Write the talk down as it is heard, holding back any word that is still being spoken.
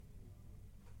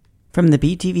From the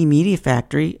BTV Media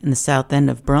Factory in the south end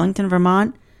of Burlington,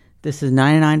 Vermont, this is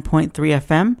 99.3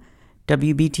 FM,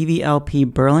 WBTV LP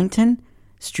Burlington,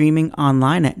 streaming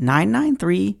online at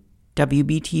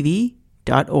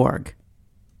 993wbtv.org.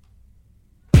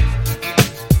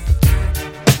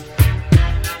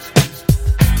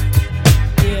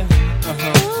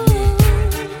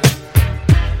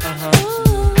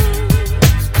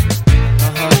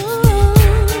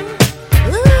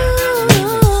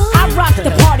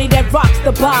 Rocks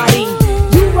the body.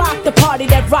 You rock the party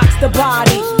that rocks the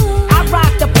body. I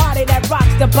rock the party that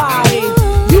rocks the body.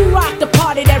 You rock the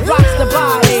party that rocks the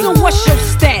body. So what's your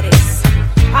status?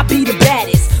 I be the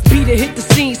baddest. Be to hit the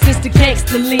scene since the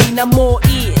gangster lean. I'm all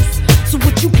ears. So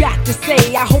what you got to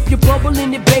say? I hope you're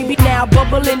bubbling it, baby. Now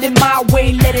bubbling it my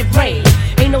way, let it rain.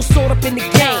 Ain't no sort up in the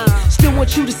game. Still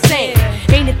want you to sing.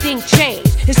 Ain't a thing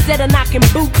changed. Instead of knocking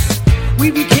boots,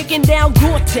 we be kicking down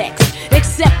Gore-Tex.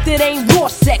 Except it ain't raw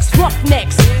sex,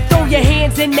 roughnecks. Throw your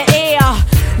hands in the air.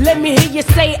 Let me hear you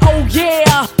say, oh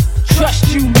yeah. Trust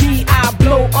you, me, I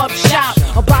blow up shop.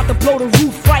 About to blow the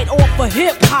roof right off of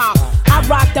hip-hop. I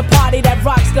rock the party that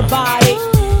rocks the body.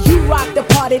 You rock the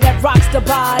party that rocks the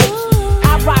body.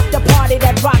 I rock the party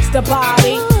that rocks the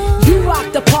body. You rock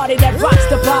the party that rocks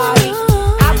the body.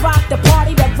 I rock the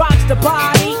party that rocks the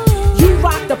body. You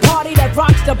rock the party that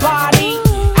rocks the body.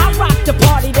 I rock the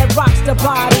party that rocks the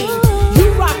body.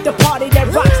 You rock the party that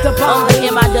rocks the body.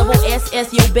 I'm the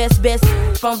MISSS, your best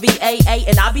from VAA.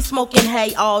 And I be smoking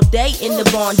hay all day in the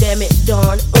barn, damn it,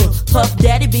 darn. Puff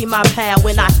Daddy be my pal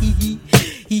when I hee.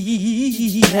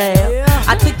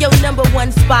 I took your number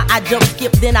one spot, I jump,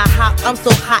 skip, then I hop. I'm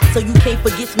so hot, so you can't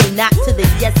forget me not to the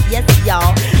yes,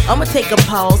 y'all. I'ma take a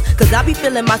pause, cause I be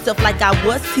feeling myself like I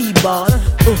was T-ball.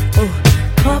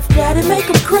 Puff Daddy make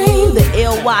 'em cream. The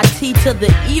L-Y-T to the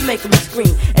E make 'em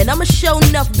scream. And I'ma show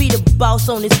enough be the boss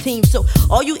on this team. So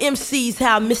all you MCs,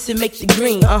 how Missy make the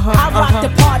green. I rock the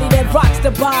party that rocks the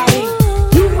body.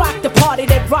 You rock the party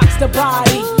that rocks the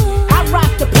body. I rock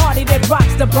the party that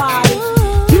rocks the body.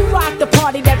 You rock the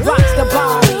party that rocks the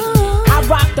body. I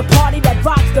rock the party that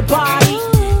rocks the body.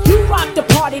 You rock the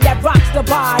party that rocks the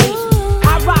body.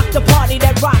 I rock the party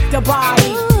that rocks the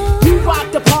body. You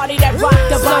rock the party that rocks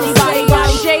the body.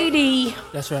 Shady.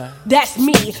 That's right. That's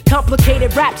me.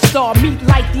 Complicated rap star. Meet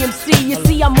like the MC. You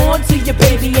see, I'm on to your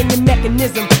baby and your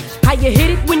mechanism. How you hit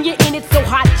it when you're in it so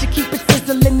hot. You keep it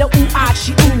sizzling. The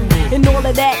ooh-ah-she ooh. And all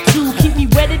of that too. Keep me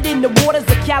wetted in the waters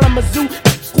of Kalamazoo.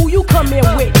 Who you come in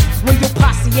with? Where your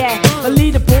posse at? Or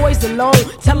leave the boys alone.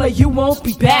 Tell her you won't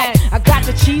be back. I got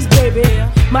the cheese, baby.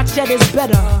 My cheddar's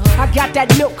better. I got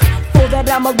that milk. For that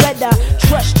I'm a redder.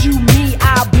 Trust you, me,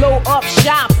 I blow up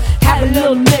shop. Have a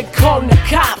little nigga calling the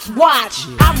cops. Watch.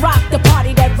 I rock the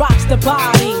party that rocks the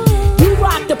body. You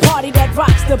rock the party that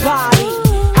rocks the body.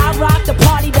 I rock the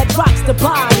party that rocks the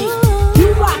body.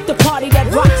 You rock the party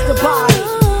that rocks the body.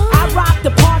 I rock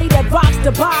the party that rocks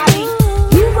the body.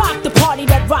 You rock the party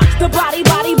that rocks the body,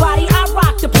 body, body. I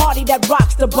rock the party that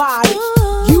rocks the body.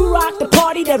 You rock the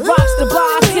party that rocks the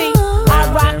body. I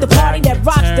rock the party that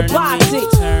rocks the body.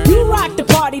 You rock the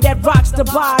party that rocks the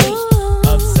body.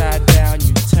 Upside down,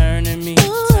 you turning me,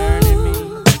 turning me.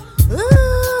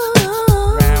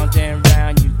 Round and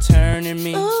round, you turning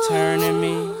me, turning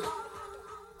me.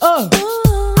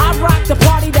 I rock the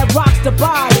party that rocks the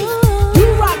body.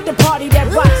 You rock the party that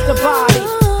rocks the body.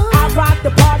 I rock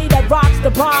the party that rocks the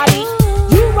body.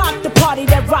 You rock the party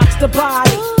that rocks the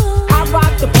body. I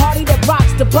rock the party that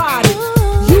rocks the body.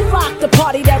 You rock the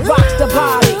party that rocks the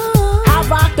body. I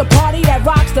rock the party that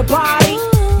rocks the body.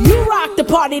 You rock the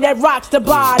party that rocks the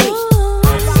body.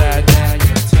 Upside down,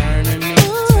 you turning me,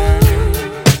 turning me.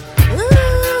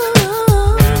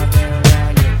 Round and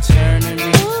round, you turning me, turning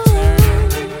me.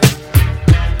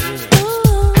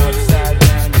 Yeah. Upside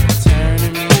down, you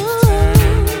turning me,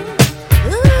 turning me.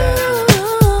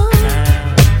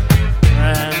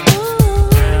 Round,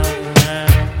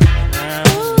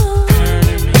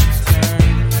 turning me,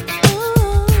 turning me.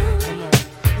 Come on.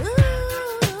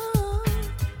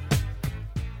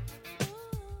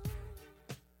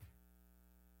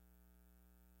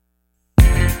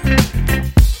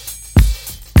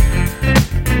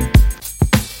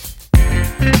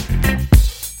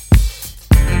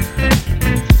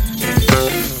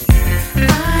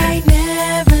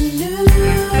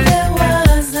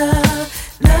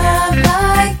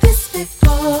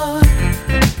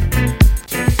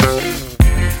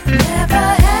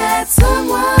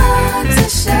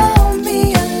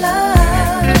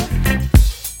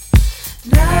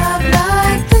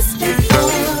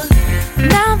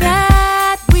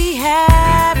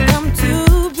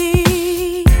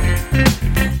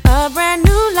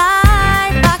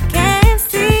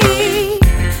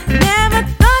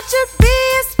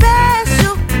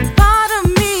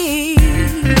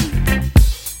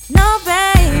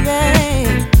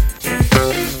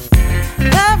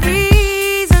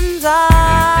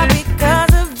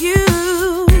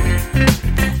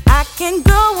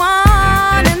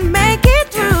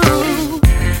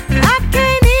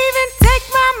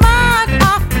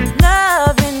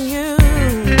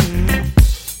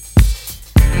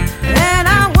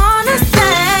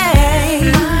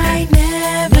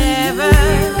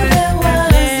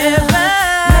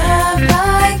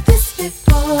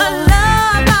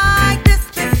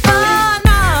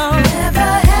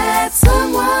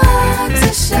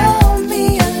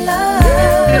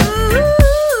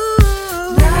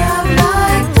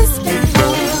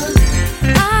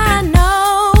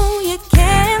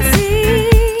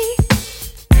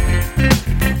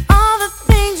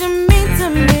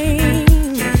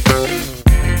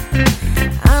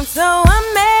 I'm so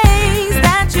amazed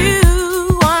that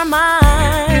you are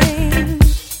mine.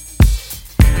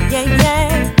 Yeah,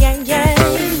 yeah, yeah, yeah.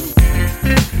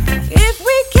 If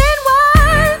we can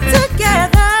work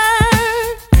together,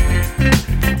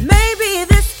 maybe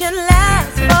this can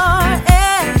last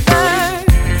forever.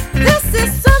 This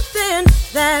is something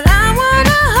that I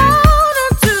wanna hold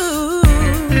on to.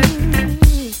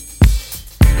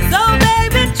 So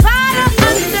baby, try to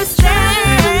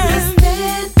understand.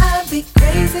 I'd be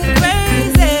crazy,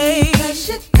 crazy. I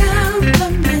should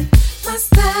compliment my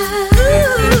style.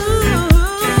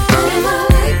 And I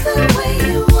like the way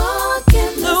you walk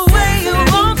and the way you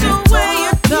walk, the way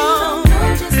you talk.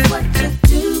 Know just what you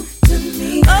do to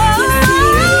me. Oh, you see,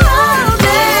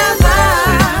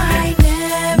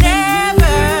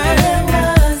 never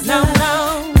was no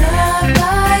love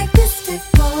like this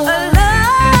before. A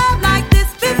love like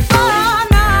this before,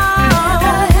 no.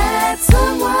 Never had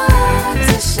someone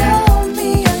to show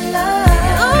me a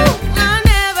love. Oh, I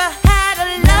never had a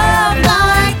love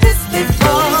like this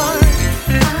before.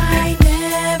 I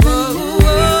never knew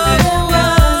there was a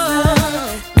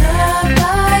love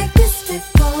like this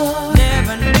before.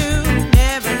 Never knew.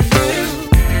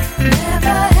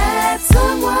 Never had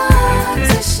someone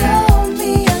to show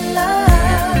me a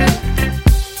love.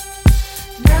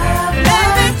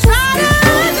 Baby, try to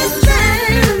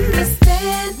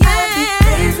understand. I'd be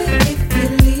crazy if you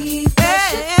leave. I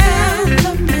should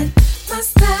compliment my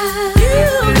style. You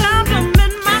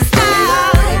compliment my style. I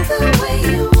like the way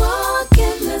you walk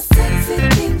and the sexy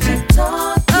things you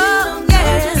talk. You don't know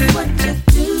just what you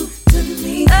do to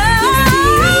me. You see,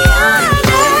 I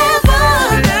never knew like this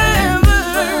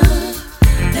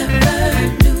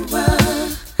before.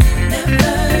 Never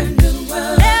knew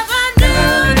had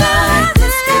someone like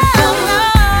this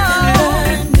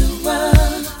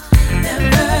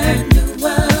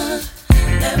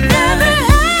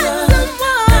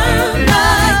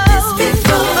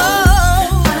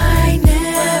before. I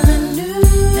never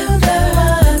knew there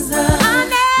was a love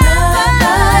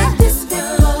like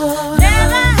this before.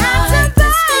 Never had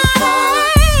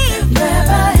somebody.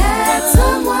 Never had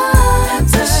someone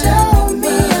to show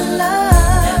me a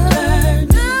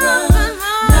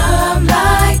love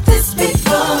like this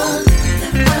before.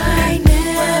 I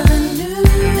never knew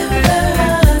there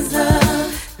was a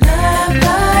love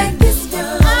like this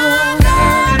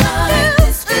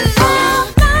before.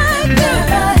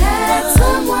 Never had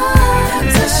someone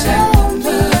to show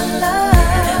me a love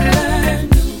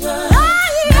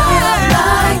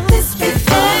like this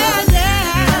before.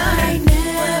 I never knew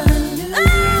there was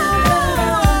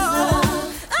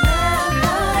a love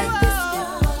like this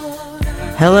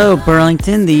before. Hello,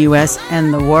 Burlington, the U.S.,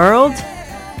 and the world.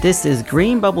 This is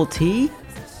Green Bubble Tea.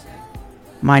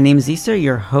 My name is Issa,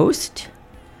 your host.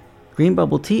 Green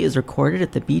Bubble Tea is recorded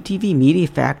at the BTV Media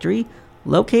Factory,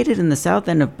 located in the south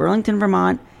end of Burlington,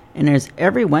 Vermont, and airs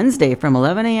every Wednesday from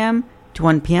 11 a.m. to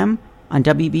 1 p.m. on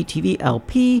WBTV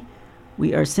LP.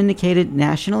 We are syndicated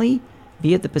nationally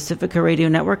via the Pacifica Radio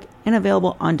Network and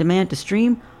available on demand to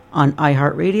stream on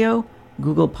iHeartRadio,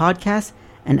 Google Podcasts,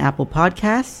 and Apple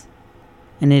Podcasts.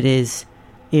 And it is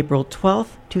April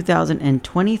 12th,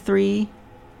 2023.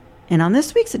 And on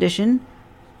this week's edition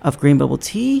of Green Bubble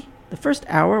Tea, the first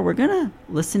hour, we're going to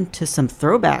listen to some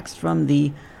throwbacks from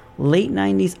the late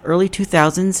 90s, early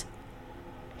 2000s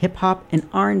hip-hop and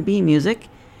R&B music.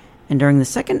 And during the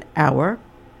second hour,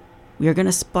 we are going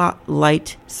to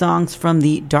spotlight songs from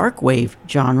the Darkwave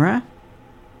genre.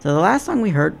 So the last song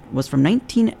we heard was from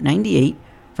 1998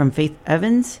 from Faith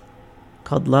Evans,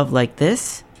 called Love Like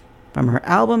This, from her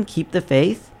album Keep the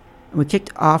Faith. And we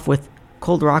kicked off with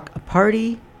Cold Rock A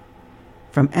Party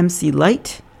from MC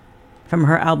Light, from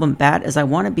her album Bad As I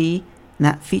Wanna Be, and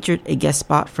that featured a guest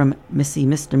spot from Missy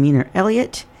Misdemeanor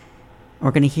Eliott.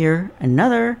 We're going to hear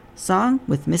another song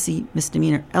with Missy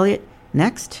Misdemeanor Eliott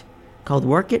next, called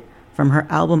Work It, from her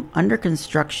album Under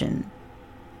Construction.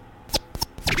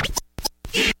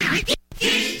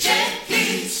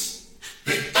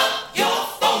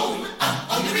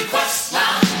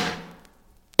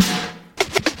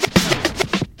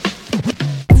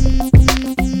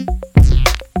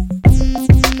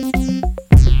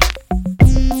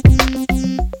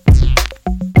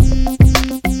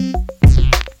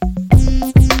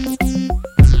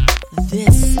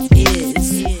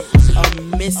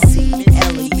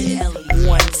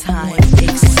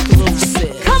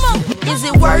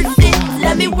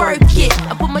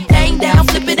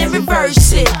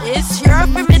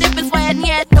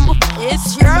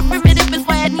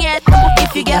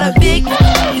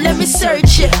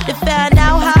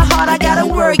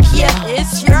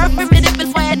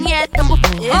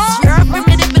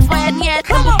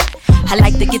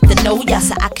 know ya,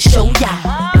 so I can show ya.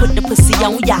 Put the pussy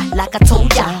on ya, like I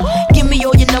told ya. Give me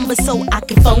all your numbers so I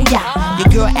can phone ya. Your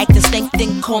girl acting stink,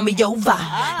 then call me over.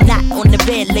 Not on the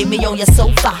bed, lay me on your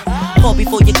sofa. Call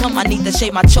before you come, I need to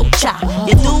shave my chocha.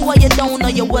 You do or you don't, or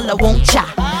you will or won't cha.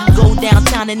 Go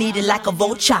downtown and eat it like a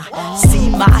vulture. See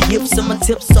my hips and my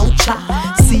tips, so cha.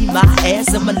 See my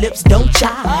ass and my lips, don't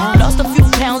cha. Lost a few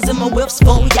pounds in my whips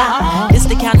for ya. It's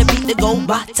the kind of beat that go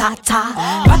ba-ta-ta.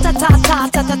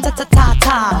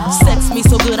 Ba-ta-ta-ta-ta-ta-ta-ta-ta. Sex me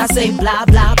so good I say blah,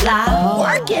 blah, blah.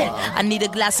 Work it, I need a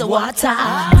glass of water.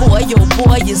 Boy, oh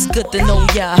boy, it's good to know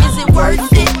ya. Is it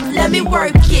worth it? Let me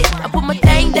work it. I put my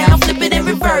thing down, flip it and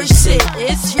reverse it.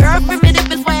 It's your primitive,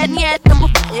 it's why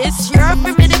it's your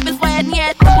primitive, it's why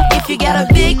if you got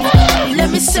a big,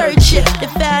 let me search it to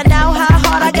find out how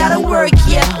hard I gotta work,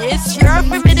 yeah. It's your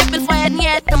primitive, it's why it's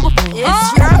your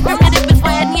primitive, it's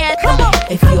why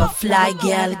if you're a fly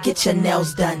gal, get your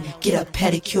nails done, get a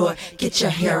pedicure, get your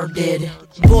hair did.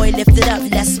 Boy, lift it up,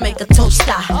 let's make a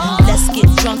toaster. Let's get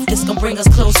drunk, this gon' bring us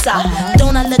closer.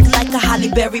 Don't I look like a Holly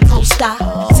Berry poster?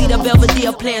 See the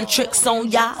Belvedere playing tricks on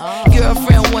ya.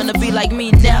 Girlfriend wanna be like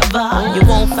me, never. You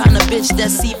won't find a bitch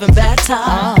that's even better.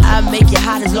 I make you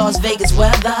hot as Las Vegas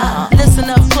weather. Listen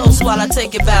up close while I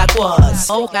take it backwards.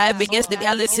 Okay, begins to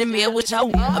y'all listen me with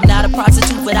you. I'm not a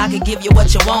prostitute, but I can give you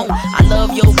what you want. I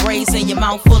love your braids and your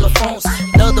mouth full of phones.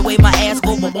 Love the way my ass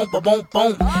go boom, boom, boom,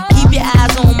 boom. Keep your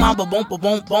eyes on my boom, boom,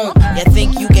 boom, boom. You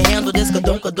think you can handle this?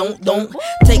 Don't.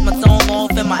 Take my thong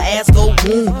off and my ass go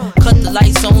boom. Cut the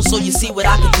lights on so you see what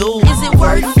I can do. Is it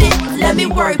worth it? Let me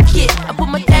work it. I put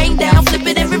my thing down, flip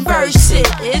it and reverse it.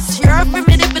 It's your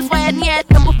primitive, it's why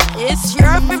it's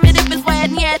your primitive, it's why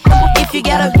if you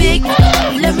got a big,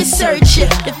 let me search it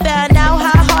to find out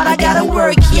how hard I gotta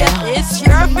work, yeah. It's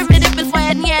your primitive, it's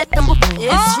why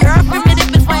it's your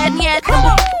primitive, it's why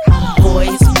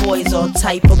boys, all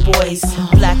type of boys.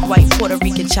 Black, white, Puerto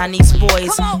Rican, Chinese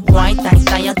boys. Wine, thang,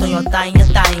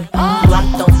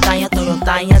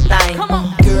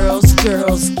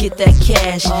 girls, get that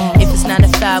cash. If it's 9 to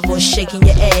 5 or shaking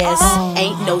your ass,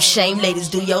 ain't no shame, ladies,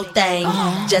 do your thing.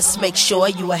 Just make sure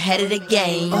you ahead of the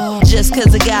game. Just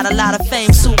cause I got a lot of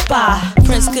fame, super.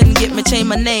 Prince couldn't get me, change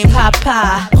my name,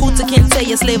 Papa. Hooter can't tell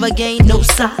you slave again, no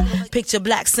sir. Picture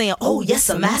Black saying, oh yes,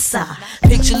 I'm massa.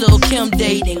 Picture Lil' Kim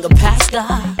dating a pastor.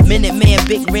 Minute Man,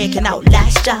 Big Red can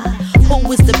outlast ya. Who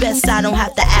is the best? I don't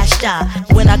have to ask ya.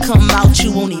 When I come out,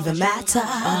 you won't even matter.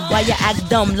 Why you act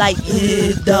dumb like,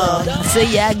 duh? Say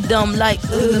you act dumb like,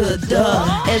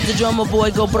 duh. As the drummer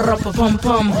boy go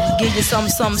brr-pum-pum. Give you some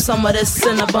of this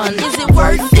cinnabon. Is it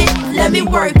worth it? Let me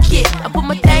work it. I put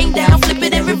my thing down, flip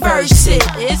it and reverse it.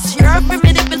 It's your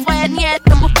primitive, it's why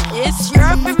it's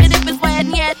your primitive, it's why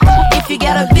if you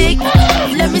got a big,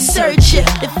 let me search it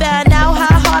to find out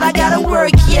how hard I gotta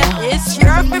work, yeah. It's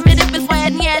your primitive, it's why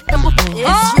it's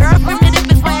your primitive,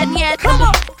 it's why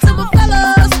Super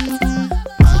fellas,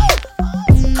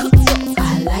 I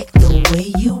like the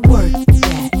way you work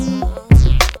that.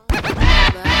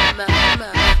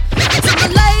 To the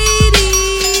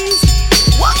ladies,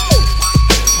 whoa,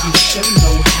 you should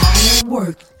know how to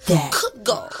work that.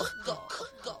 Go.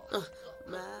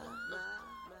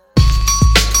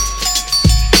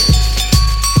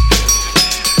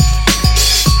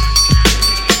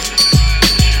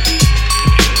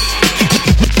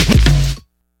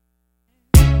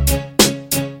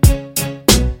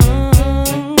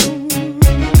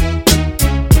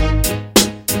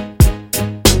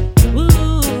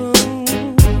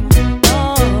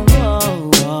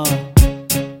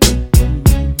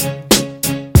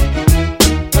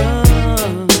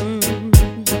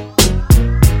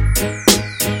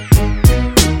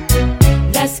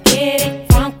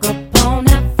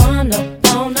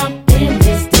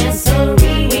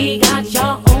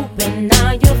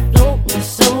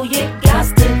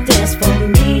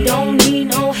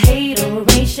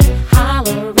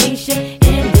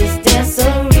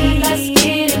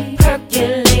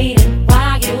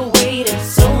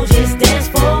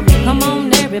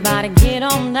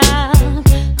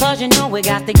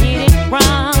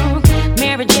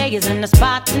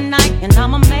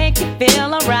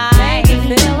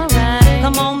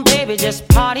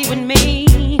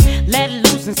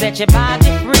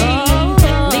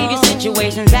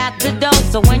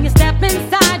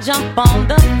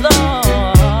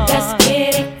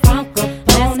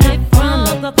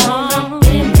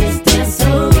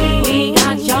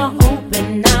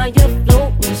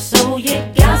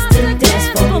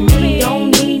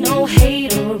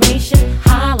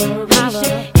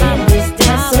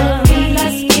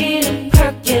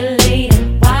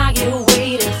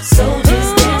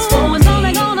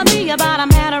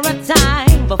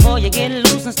 Before you get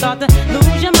loose and start to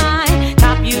lose your mind.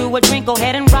 go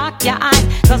ahead and rock your eyes,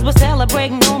 cause we're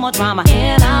celebrating no more drama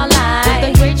in our lives.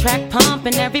 With the great track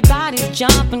pumping, everybody's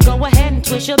jumping. Go ahead and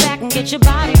twist your back and get your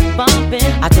body bumping.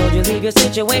 I told you leave your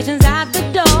situations at the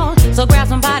door, so grab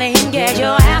somebody and get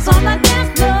your ass on the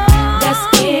dance floor.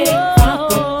 Let's get it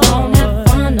crunk up on that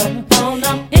fun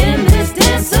up in this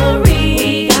dancery.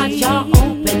 We got y'all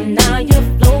open, now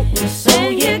you're floating, so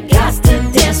you got to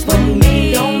dance with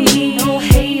me. Don't need no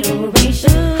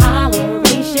hateration,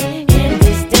 holleration in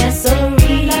this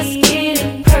dancery. Let's get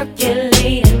it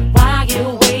percolating while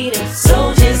you're waiting,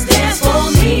 so just dance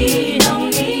for me. Don't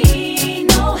need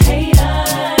no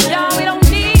haters, y'all, we don't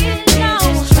need no.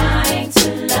 We're just trying to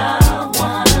love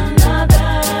one another.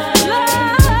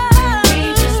 We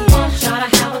just want y'all to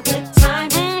have a good time.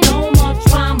 No more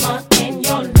drama in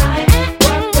your life.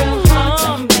 Work real hard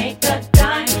to make a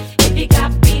dime. If you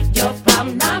got beef, your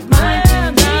problem, not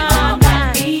mine. We all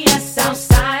got BS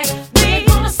outside. We're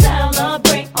gonna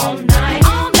celebrate all night.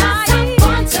 Let's have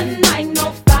fun tonight,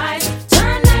 no fights.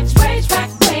 Turn that rage track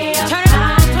way up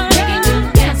high, making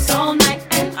you dance all night.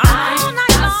 And I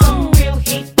got some real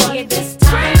heat for you this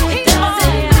time.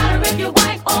 Doesn't matter if you're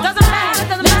white or black.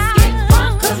 Let's get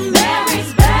crunk 'cause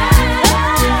Mary's back.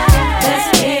 Let's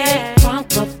get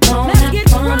crunk up on that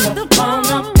fun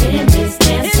up in this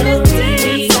dancery.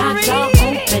 We got y'all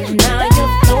open, now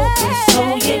you're floating, so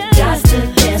you got to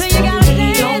dance for me.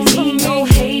 Don't need no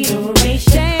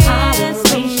hateration,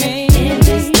 holleration in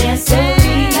this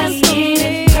dancery. Let's get it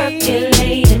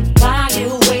percolating while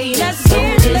you're waiting, so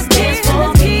just dance for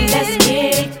me. Let's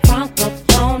get it crunk up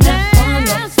on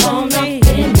that fun up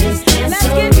in this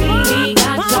dancery. We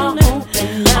got y'all open,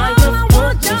 now you're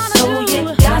floating, so you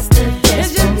got to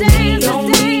dance for me. Don't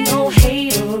need no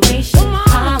hateration,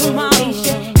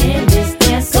 holleration in this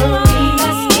dancery.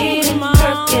 Let's get it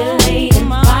percolating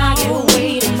while you're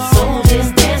waiting, so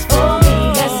just dance for me.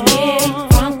 Let's get it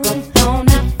crunk up on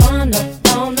that fun up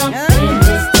in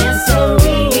this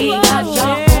dancery. We got y'all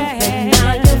open,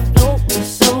 now you're floating,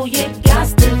 so you got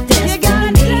to dance for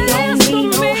me. Don't need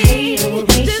no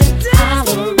hateration,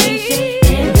 holleration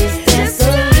in this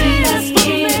dancery. Let's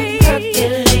get it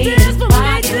percolating while you're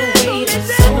waiting,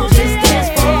 so just dance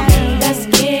for me. Let's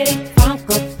get it crunk up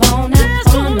on that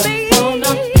fun up in this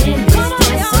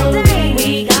dancery. We got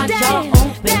y'all open,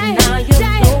 now you're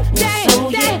floating, so you got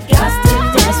to dance for me.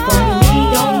 Don't need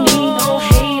no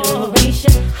hateration,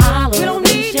 holleration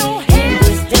in this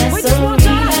dancery. Let's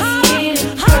get it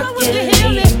percolating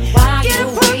while you're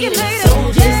waiting, so just dance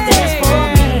for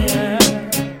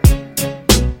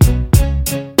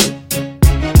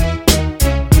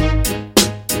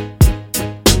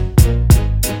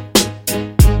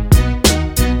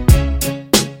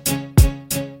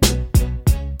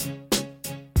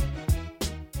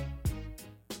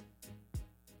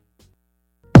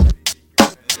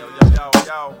me.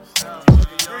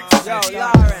 Yo,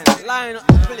 Lauryn, line up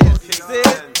the place, see?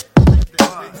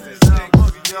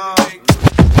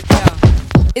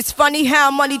 It's funny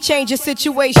how money changes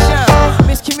situation.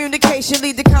 Miscommunication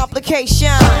lead to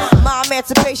complication. My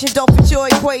emancipation don't fit your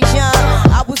equation.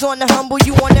 I was on the humble,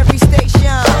 you on every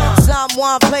station.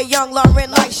 Someone play young Lauryn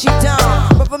like she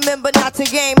done, but remember not to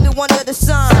game new under the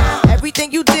sun.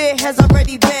 Everything you did has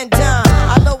already been done.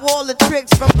 I know all the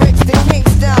tricks from bricks to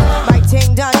Kingston. My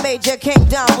ting done, major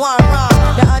kingdom, one wrong.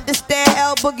 Now understand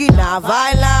L Boogie, not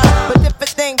violent, but if a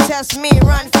thing test me,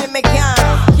 run for me gun.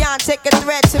 Can't take a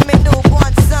threat to me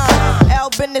newborn son. L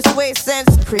been this way since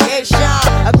creation.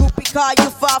 A groupie call you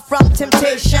far from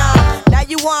temptation. Now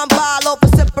you on ball over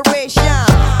separation.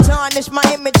 Tarnish my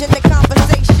image in the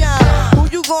conversation. Who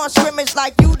you gon' scrimmage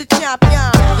like you the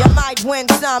champion? You might win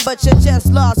some, but you just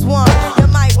lost one. You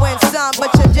might win some,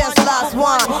 but you just lost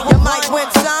one. You might win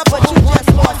some, but you just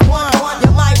lost one. You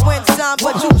might win some,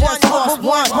 but you just lost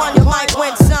one. You might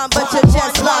win some, but you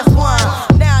just lost one.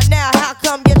 Now, how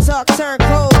come your talk turn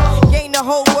cold? Gain the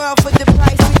whole world for the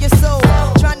price of your soul.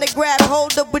 Trying to grab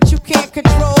hold of what you can't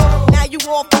control. Now you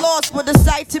all lost with a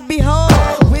sight to behold.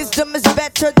 Wisdom is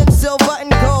better than silver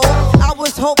and gold. I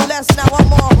was hopeless, now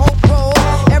I'm on hope roll.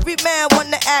 Every man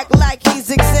wanna act like he's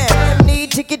exempt.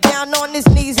 Need to get down on his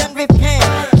knees and repent.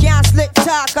 Can't slick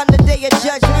talk on the day of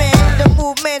judgment. The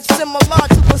movement's similar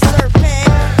to a serpent.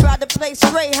 Try to play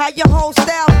straight, how your whole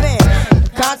style been.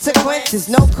 Consequences,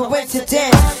 no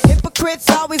coincidence. Hypocrites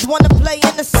always wanna play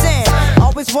innocent.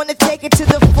 Always wanna take it to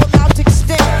the full out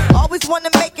extent. Always wanna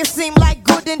make it seem like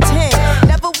good intent.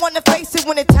 Never wanna face it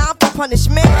when it's time for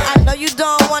punishment. I know you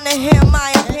don't wanna hear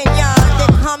my opinion. There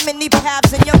come many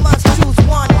paths and you must choose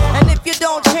one. And if you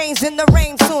don't change, then the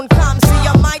rain soon comes. See,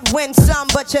 you might win some,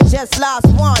 but you just lost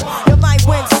one. You might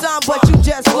win some, but you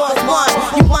just lost one.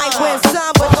 You might win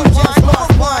some, but you just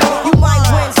lost one. You might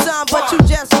win some, but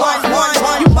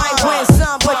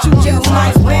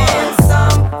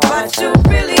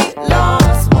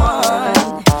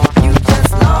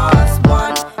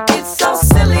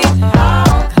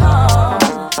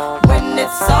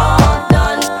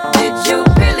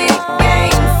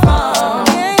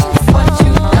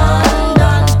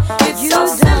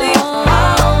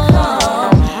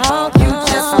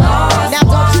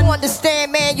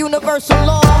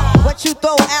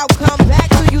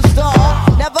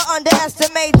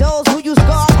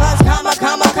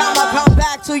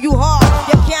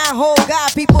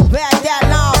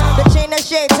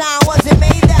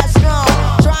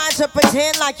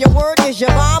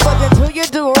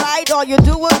all you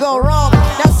do will go wrong.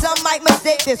 Now some might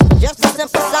mistake this for just a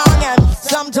simple song, and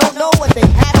some don't know what they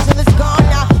have till it's gone.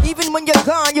 Now even when you're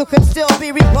gone, you can still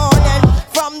be reborn, and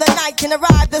from the night can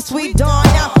arrive the sweet dawn.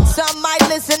 Now some might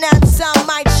listen and some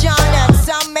might shine, and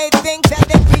some may think that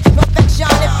they reach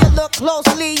perfection. If you look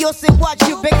closely, you'll see what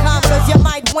you become, cause you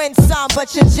might win some,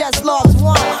 but you just lost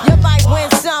one. You might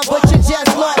win some, but you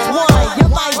just lost one. You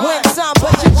might win some,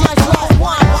 but you just lost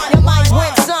one. You might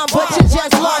win some, but you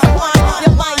just lost one.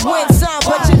 You might win some,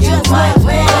 but you just might lost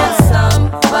win one.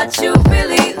 some, but you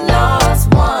really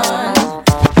lost one.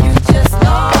 You just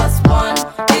lost one.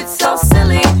 It's so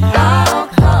silly. How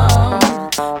come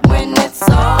when it's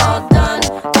all done,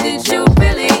 did you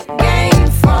really gain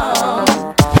from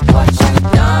what you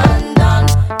done?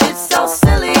 It's so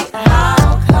silly.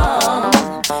 How come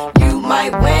you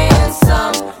might win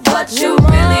some, but you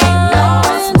really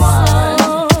lost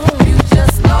one? You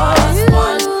just lost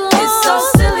one. It's so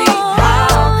silly.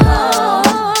 How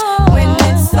come when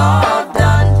it's all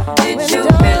done, did you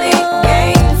really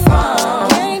gain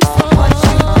from what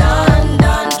you done?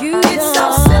 It's so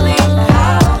silly.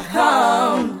 How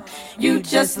come you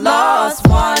just lost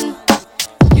one?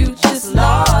 You just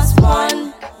lost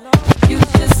one. You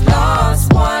just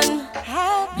lost one.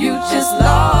 You just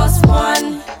lost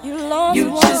one. You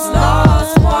just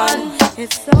lost one.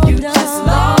 You just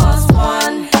lost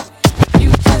one.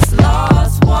 You just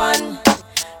lost one.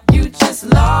 You just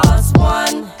lost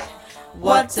one.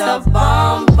 What a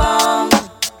bomb bomb.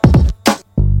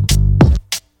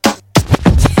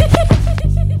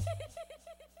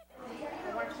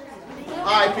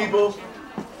 Alright, people.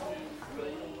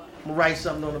 I'm gonna write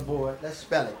something on the board. Let's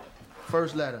spell it.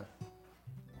 First letter.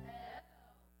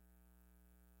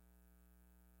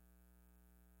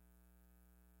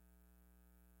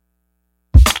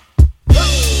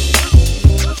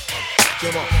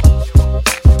 Come on.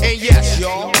 And yes,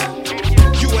 y'all,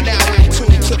 you are now in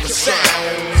tune to the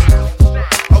sound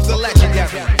of the legendary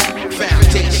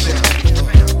Foundation.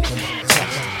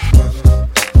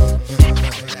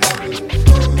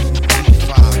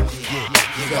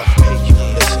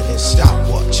 Listen and stop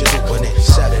what you're doing and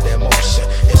set it in motion.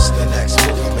 It's the next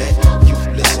movement. You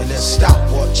listen and stop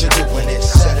what you're doing and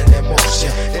set it in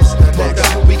motion. It's the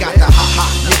next. We got the ha-ha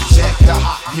music, the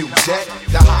hot music,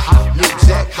 the ha-ha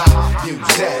music, ha-ha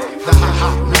music, the ha-ha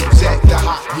music, the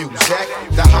hot music,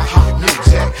 the ha-ha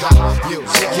music, ha-ha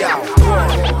music. Yo,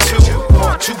 1, 2,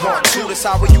 1, 2, 1, 2. That's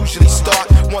how we usually start.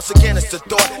 Once again, it's the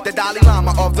thought, the Dalai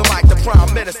Lama of the mic, the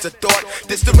Prime Minister thought.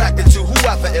 This directed to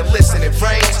whoever it listen it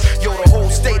rains. Yo, the whole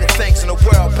state of things in the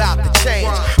world about to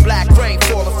change. Black rain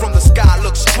falling from the sky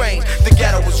looks strange. The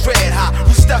ghetto was red hot,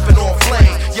 we stepping on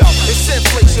flame. Yo, it's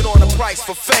inflation on the price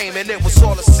for fame, and it was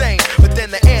all the same. But then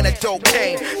the antidote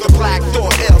came. The black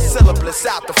thought, ill syllabus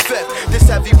out the fifth. This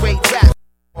heavyweight rap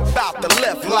about to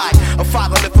lift like a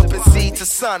father lift up his seed to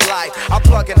sunlight. I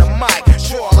plug in the mic,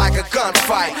 draw like a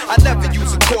gunfight. I never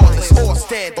use a cordless or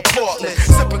stand applaudless.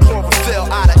 Sipping chlorophyll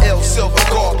out of ill silver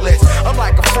gauntlets. I'm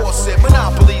like a faucet,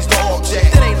 monopoly's the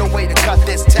object. There ain't no way to cut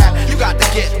this tap, you got to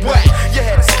get wet. Your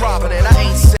head is throbbing and I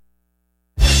ain't sick.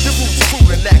 The roots to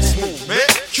the next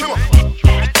movement. Come on.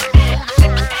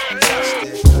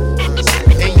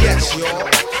 And yes, y'all,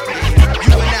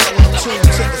 you are now in tune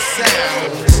to the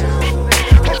sounds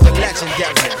of the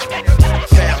legendary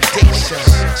Foundation.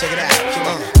 Check it out, come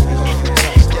on.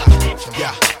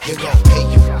 Yeah, you gon' hey,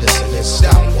 you listen and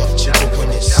stop what you're doing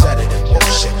and set it in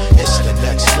motion. It's the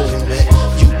next movement.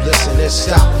 You listen and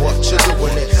stop what you're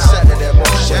doing and set it in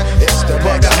motion. It's the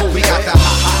next movement. We got the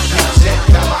ha-ha music,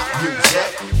 the hot music,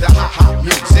 the ha-ha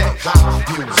music, ha-ha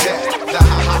music, the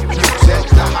ha-ha music,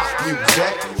 the hot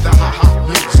music, the ha-ha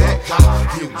music, ha-ha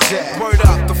music. Word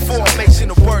up, the formation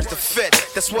of words to fit.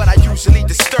 That's what I usually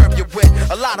disturb you with.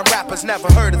 A lot of rappers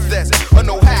never heard of this, or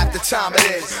know half the time it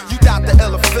is. You doubt the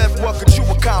ill fifth, what could you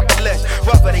accomplish?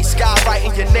 Whether they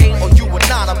skywriting your name or you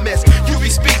anonymous, you be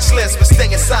speechless for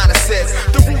stinging sinuses.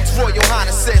 The roots royal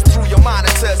highnesses through your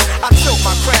monitors. I tilt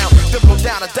my crown, then blow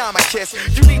down a diamond kiss.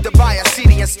 You need to buy a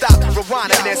CD and stop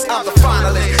rewinding this. I'm the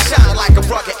finalist, shine like a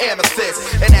rugged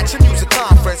amethyst. And at your music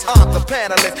conference, I'm the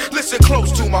panelist. Listen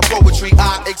close to my poetry,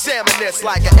 I examine this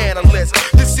like an analyst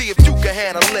to see if you can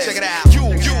handle it. Check it out. You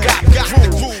got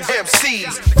rules,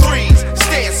 MCs, threes,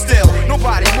 stand still.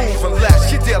 Nobody move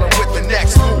unless you're dealing with the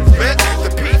next movement. The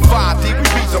P5D, we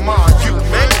beat them on you,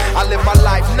 man. I live my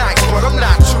life nice, but I'm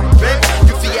not you, man.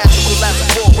 You theatrical as a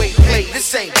 4-way play,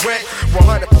 this ain't rent.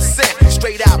 100%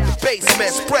 straight out the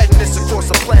basement, spreading this across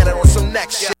the planet on some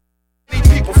next shit.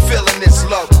 People feeling this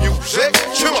love music.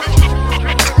 Come on.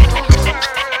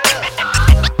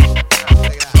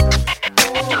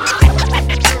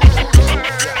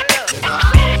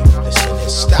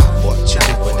 Stop what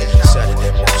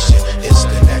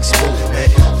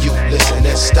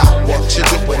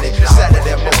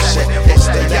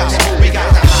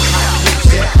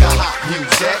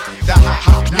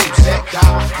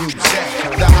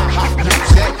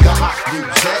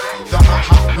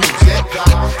music, the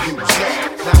hot music,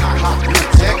 the hot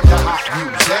music, the hot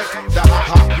music, the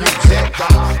hot music, the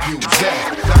hot music,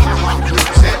 the hot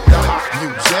music, the hot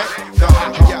music, the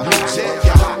hot music,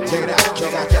 the hot music. Check it out,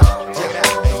 check it out, check it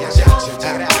out, yes,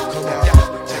 check it out, come on,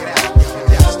 check it out,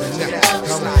 yes, check it out,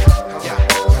 come on, yeah,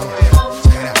 come on,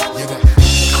 check it out, you got.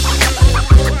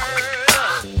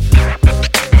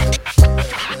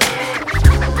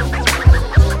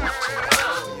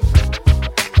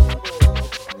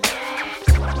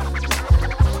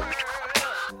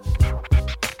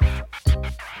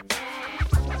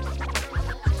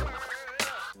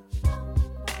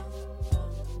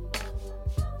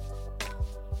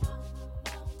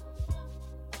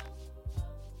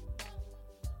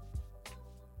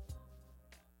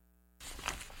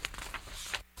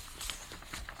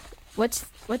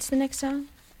 What's the next song?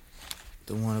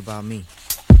 The one about me.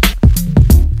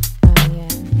 Oh yeah,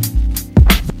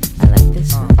 I like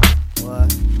this one.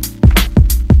 What?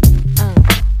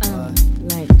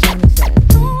 Like Johnny said.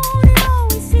 Don't it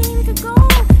always seem to go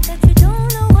that you don't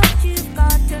know what you've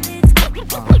got till it's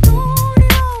gone? Don't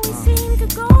it always seem to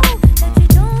go that you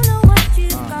don't know what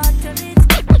you've got till it's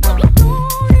gone?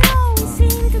 Don't it always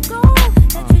seem to go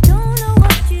that you don't know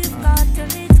what you've got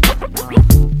till it's gone?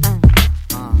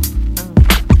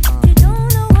 You don't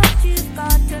know what you've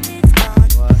got till it's gone.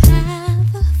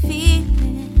 Have a feeling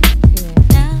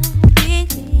now,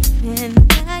 believing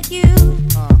that you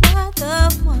are the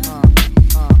one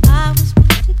I was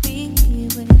meant to be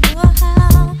with. Oh,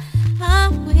 how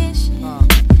I'm wishing,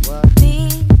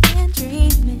 thinking,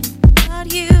 dreaming about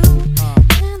you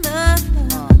and the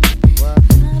love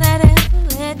that ever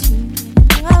let you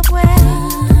in your way.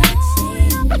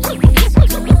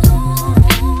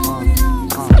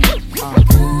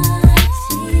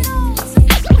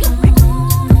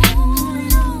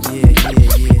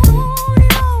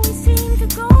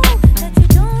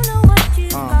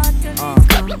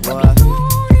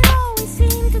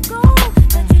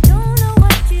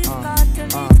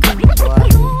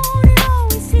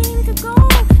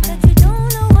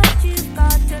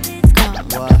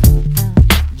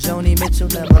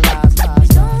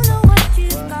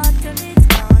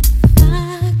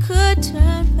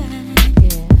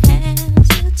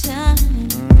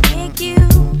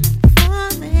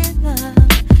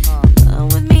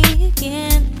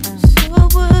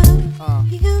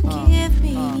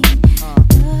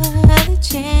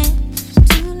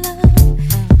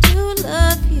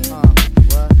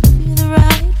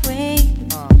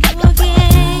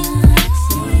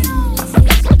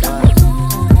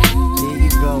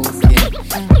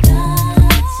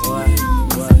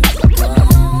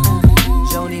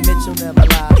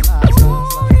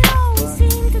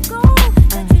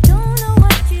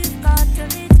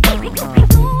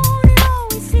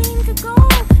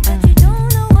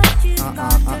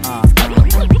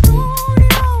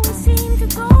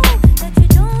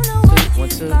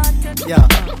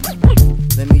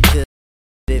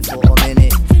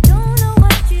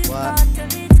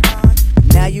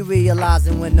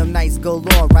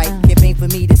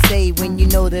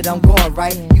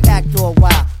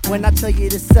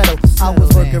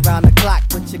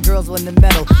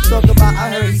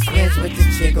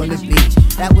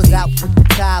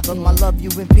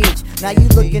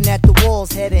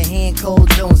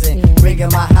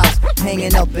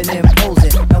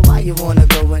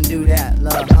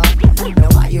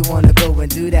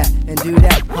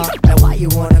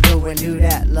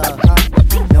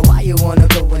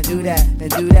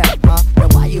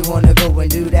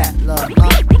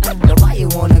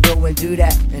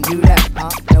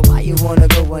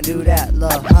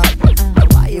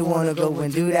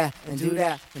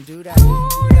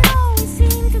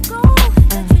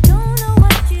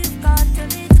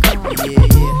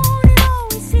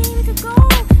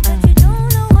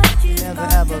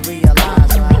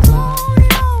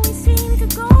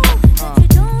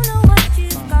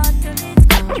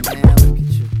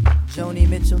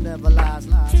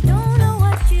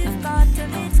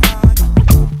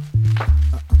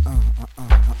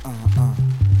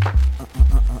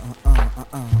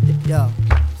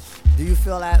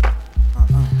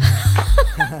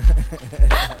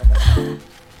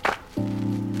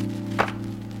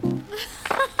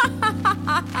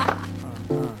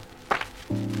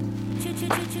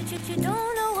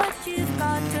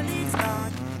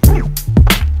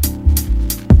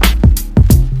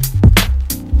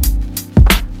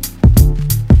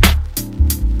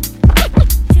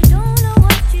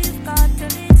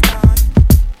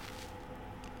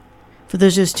 For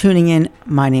those just tuning in,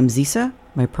 my name's Zisa.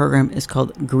 My program is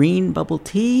called Green Bubble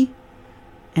Tea.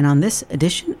 And on this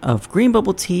edition of Green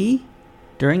Bubble Tea,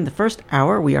 During the first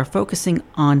hour, we are focusing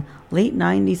on late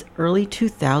 90s, early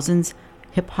 2000s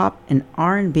hip-hop and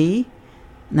R&B.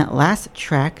 And that last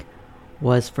track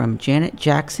was from Janet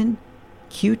Jackson,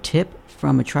 Q-Tip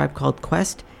from A Tribe Called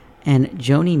Quest, and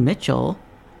Joni Mitchell,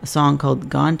 a song called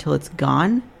Gone Till It's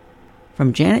Gone,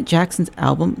 from Janet Jackson's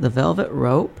album The Velvet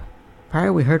Rope.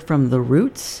 Prior, we heard from The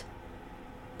Roots,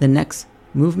 The Next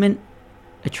Movement,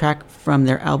 a track from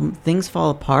their album Things Fall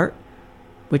Apart,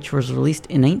 which was released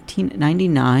in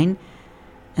 1999,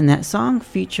 and that song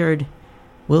featured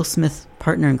Will Smith's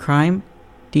partner in crime,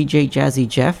 DJ Jazzy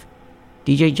Jeff.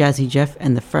 DJ Jazzy Jeff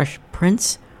and the Fresh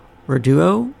Prince were a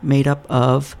duo made up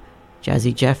of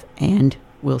Jazzy Jeff and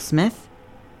Will Smith.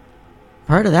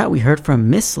 Prior to that, we heard from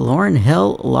Miss Lauryn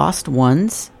Hill, Lost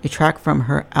Ones, a track from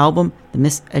her album The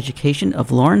Miseducation of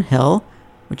Lauryn Hill,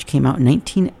 which came out in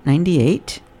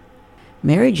 1998.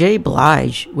 Mary J.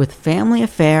 Blige with Family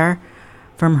Affair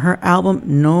from her album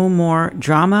No More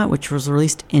Drama, which was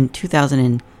released in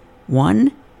 2001.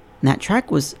 And that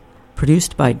track was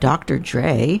produced by Dr.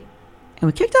 Dre. And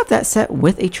we kicked off that set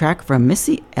with a track from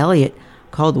Missy Eliott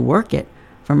called Work It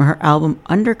from her album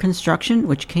Under Construction,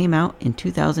 which came out in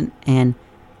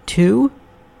 2002.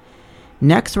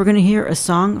 Next, we're going to hear a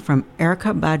song from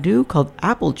Erykah Badu called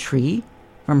Apple Tree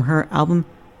from her album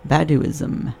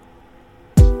Baduism.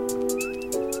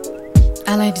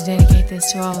 I like to dedicate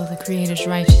this to all of the Creator's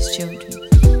righteous children.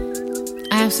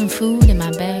 I have some food in my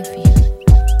bag for you.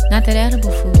 Not that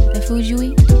edible food, that food you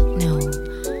eat. No,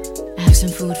 I have some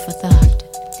food for thought.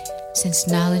 Since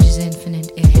knowledge is infinite,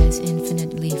 it has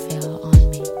infinitely fell on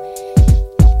me.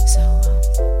 So,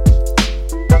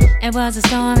 it was a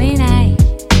stormy night.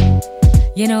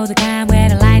 You know the kind where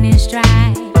the lightning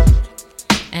strike.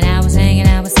 And I was hanging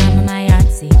out with some of my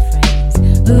artsy friends.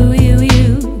 Ooh,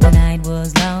 the night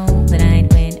was long, the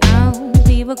night went on.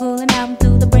 We were cooling out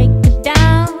until the break of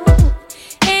dawn.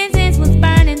 Incense was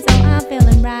burning, so I'm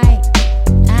feeling right.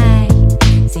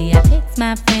 I picked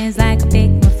my friends like I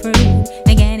picked my fruit.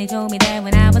 Again, he told me that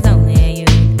when I was only a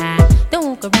youth. I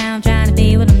don't walk around trying to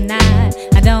be what I'm not.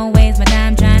 I don't waste my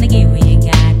time trying to get what you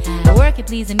got. I work at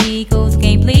pleasing me, cause I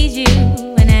can't please you.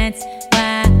 And that's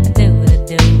why I do what I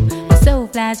do. My soul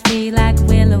flies free like a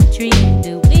willow tree.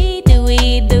 Do we, do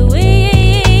we, do we?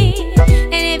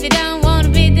 And if you don't wanna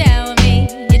be down with me,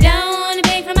 you don't wanna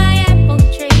pick from my apple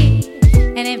tree.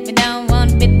 And if you don't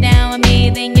wanna be down with me,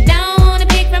 then you don't wanna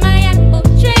pick from my apple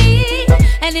tree.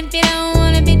 And if you don't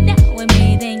wanna be down with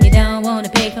me, then you don't wanna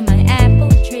pick from my apple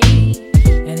tree.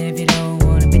 And if you don't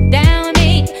wanna be down with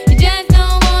me, you just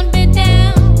don't wanna be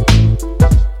down.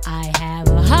 I have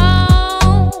a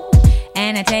home,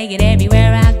 and I take it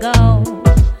everywhere I go.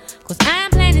 Cause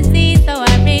I'm planting seeds, so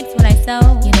I reap what I sow.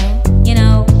 You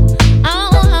know,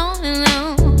 on and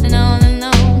on and on and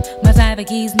on. My fiber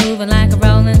keeps moving like a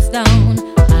rolling stone.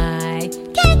 I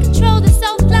can't control the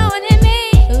soul flowing in me.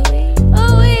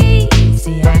 Ooh-wee.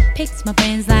 See, I picked my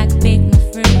friends like I picked my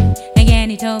fruit. Again,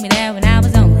 he told me that when I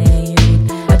was only a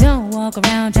youth. I don't walk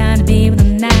around trying to be what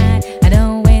I'm not. I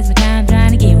don't waste my time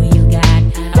trying to get what you got.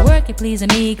 I work at pleasing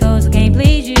me, cause I can't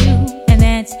please you. And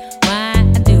that's why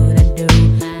I do what I do.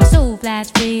 My soul flies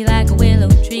free like a willow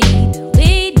tree. Do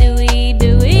we, do we,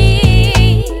 do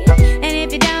we? And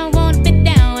if you don't wanna be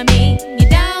down with me, you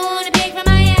don't wanna pick from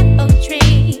my apple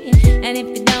tree. And if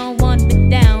you don't wanna be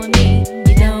down with me,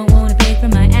 you don't wanna pick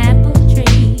from my apple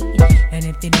tree. And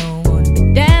if you don't wanna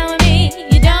be down with me,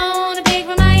 you don't wanna pick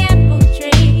from my apple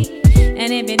tree.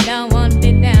 And if you don't wanna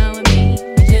be down with me,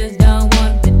 you just don't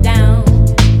wanna be down.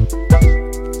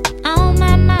 Oh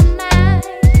my, my, my.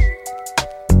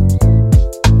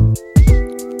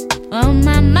 Oh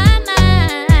my, my, my.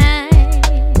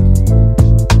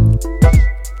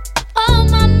 Oh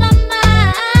my, my,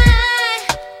 my.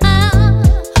 Oh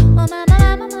my, my,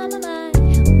 my, my, my, my.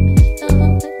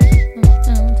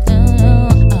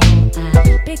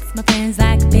 I picked my friends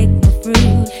like I picked my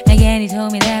fruit. Again, he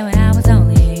told me that when I was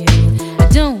only a youth. I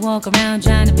don't walk around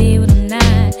trying to be what I'm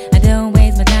not. I don't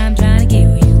waste my time trying to get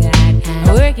what you got.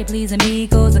 I work at pleasing me,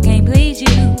 cause I can't please you.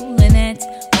 And that's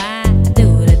why I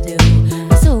do what I do.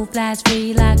 My soul flies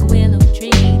free like a willow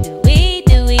tree. Do we,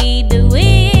 do we, do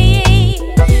we?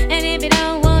 And if you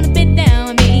don't wanna be down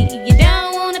with me, you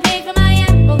don't wanna pick from my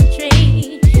apple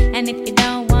tree. And if you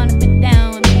don't wanna be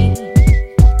down with me,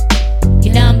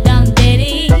 you dumb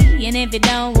ditty. And if you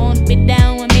don't wanna be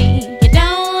down with me, you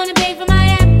don't wanna pick from my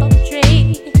apple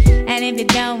tree. And if you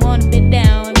don't wanna be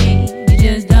down with me, you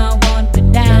just don't wanna be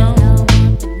down.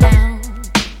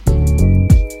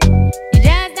 You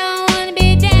just don't wanna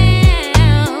be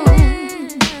down.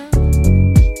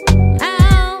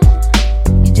 Oh,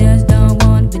 you just don't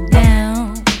wanna be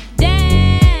down.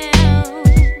 Down,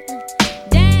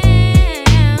 down.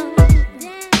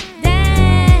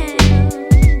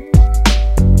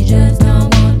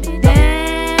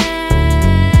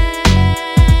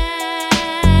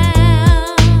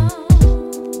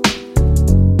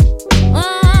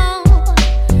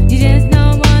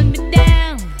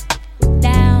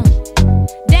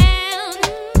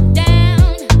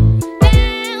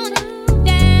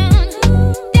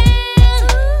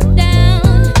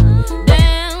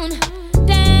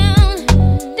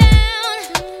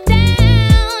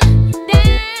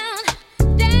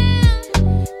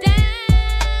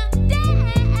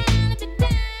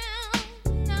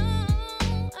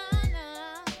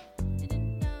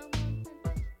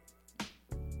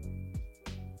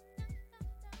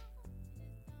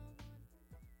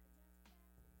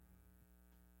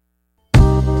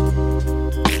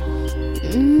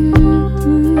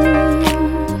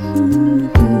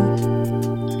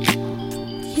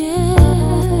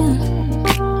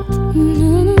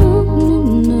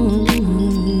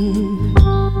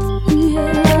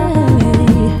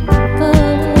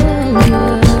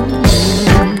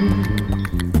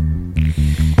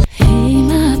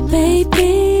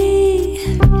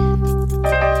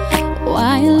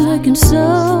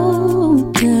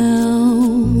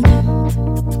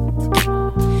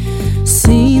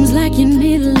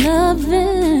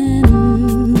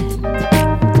 loving.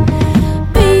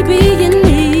 Baby, you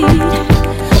need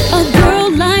a girl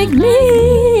like me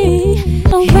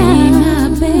around, my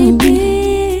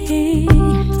baby.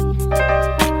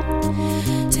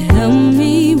 Tell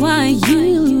me why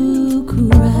you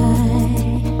cry.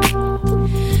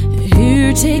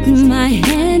 Here, take my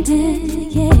hand and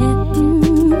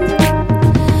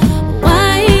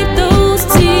wipe those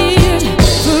tears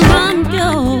from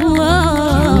your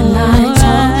eyes. Can I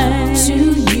talk to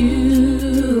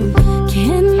you?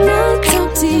 Can I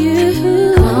talk to you?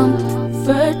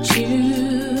 Comfort you.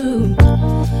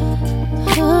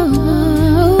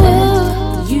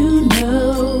 Let you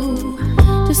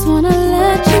know. Just wanna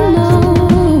let you know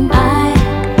I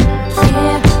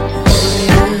care for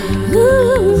you.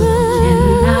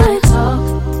 Can I talk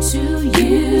to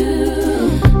you?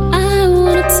 I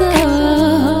wanna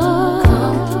talk,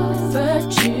 comfort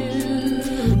you.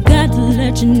 Got to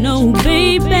let you know,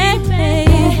 baby.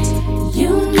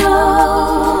 You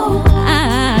know I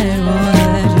wanna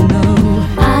let you know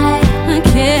I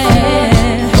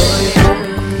care for you.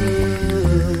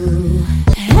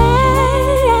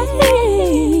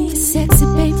 Hey, sexy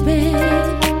baby,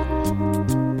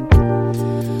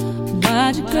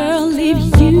 why'd your girl leave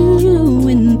you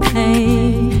in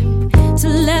pain to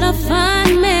let a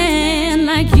fine man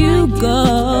like you go?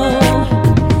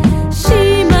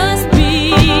 She must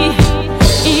be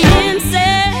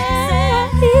insane.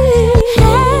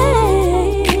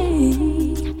 Hey,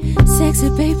 sexy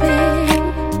baby,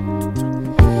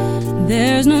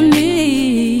 there's no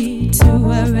need to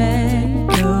worry.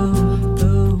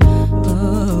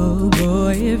 Oh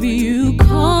boy, if you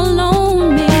call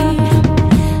on me,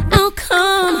 I'll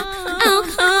come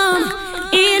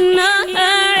in a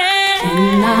hurry.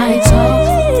 Can I talk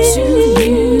to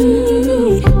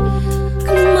you?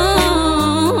 Come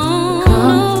on,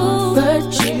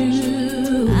 comfort you.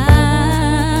 I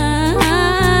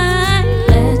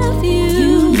love you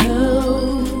know.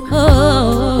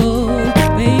 Oh,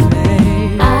 baby,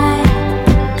 I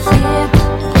care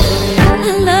for you. I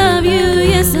love you,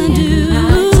 yes I do. Can I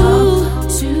talk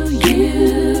to you?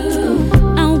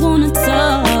 I wanna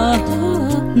talk,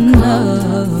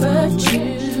 comfort you.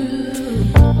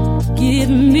 Give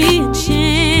me a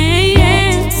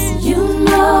chance. You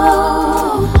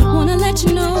know, wanna let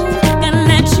you know, gotta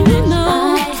let you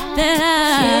know that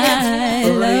I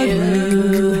love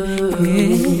you.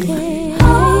 Yeah.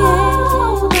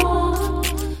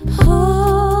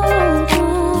 Hold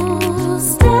on,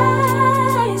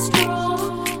 stay strong,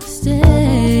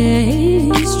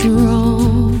 stay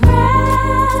strong.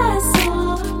 Press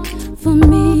on for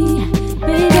me,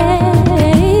 baby.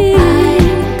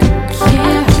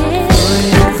 I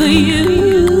care for you.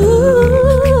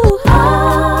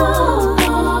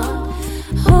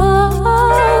 Hold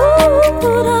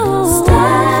on,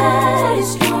 stay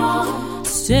strong,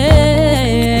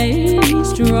 stay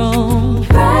strong.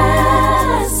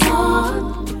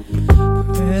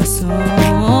 Press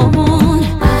on for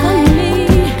me,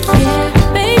 yeah,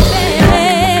 baby.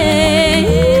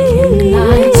 Can I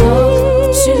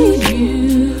talk to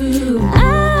you? I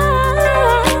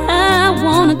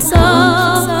wanna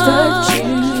talk,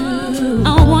 I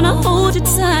wanna hold you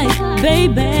tight,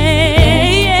 baby.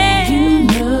 You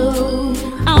know,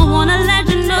 I wanna let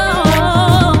you know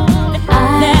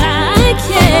that I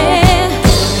care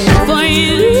for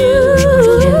you.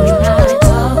 Can I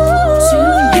talk to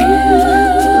you?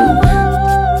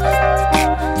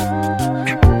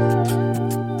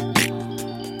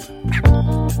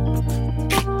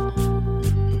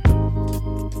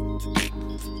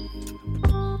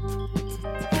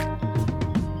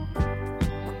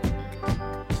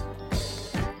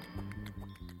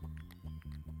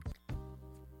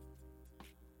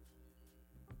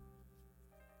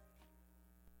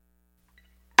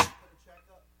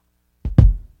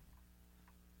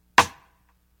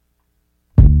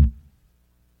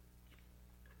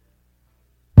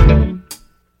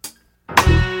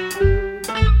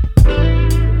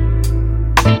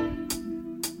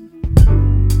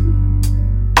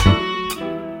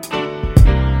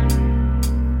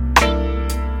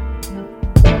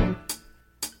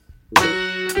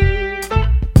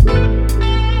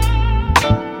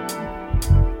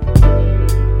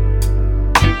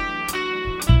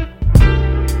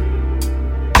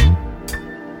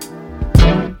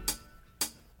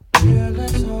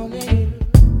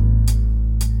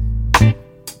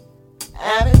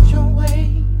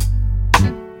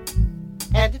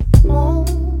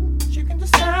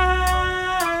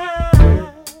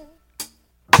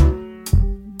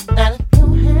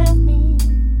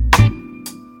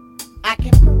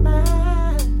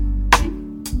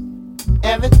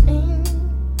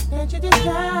 what you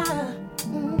desire.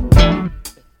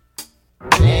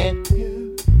 And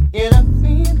you get a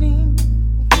feeling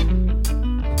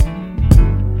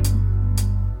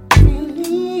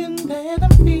that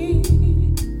I'm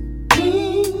feeling.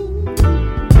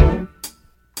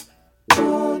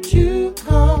 Won't you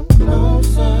come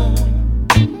closer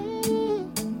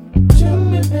to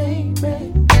me, baby?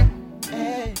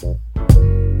 Hey.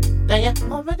 Now you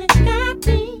already got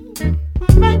me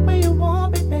right where you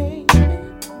want me, baby.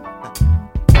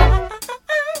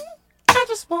 I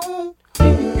just want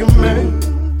you,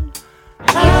 man.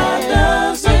 How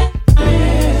does it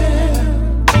feel?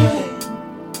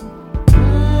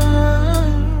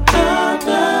 How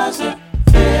does it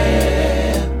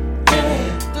feel?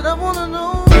 Did I wanna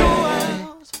know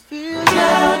how it feels?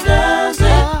 How does it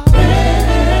feel?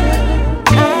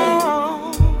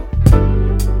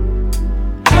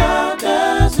 How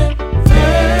does it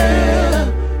feel?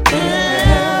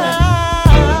 Yeah.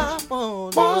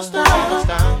 Wanna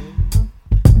stop.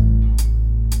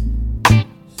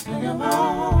 Sing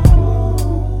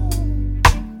along.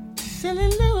 Silly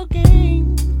little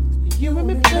games you and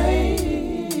me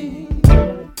play.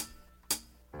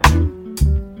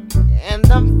 And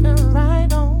I'm feeling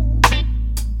right on.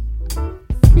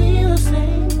 Feel the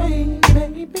same,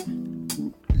 baby.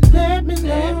 Let me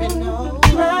know.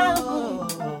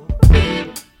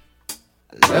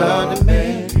 I love to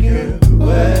make you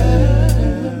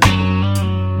well.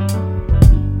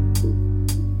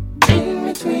 In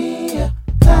between your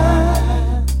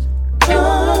thighs, I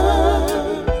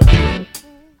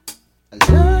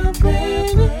love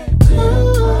when it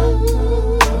comes.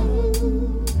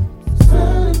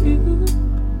 You.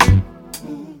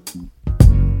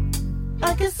 I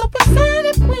get so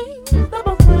excited when I'm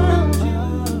around you,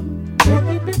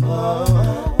 baby. Oh,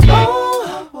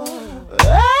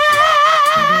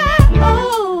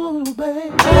 baby.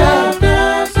 How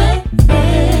does it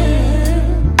feel?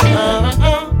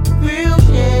 Feel,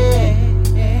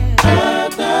 yeah. How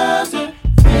does it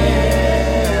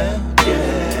feel?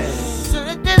 Yeah. So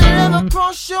did it ever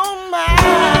cross your mind?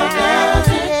 How does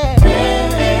it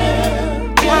feel?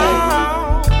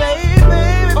 Oh, baby.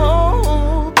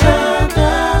 Oh, how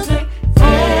does it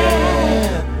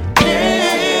feel? Yeah.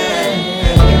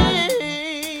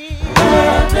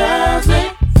 How does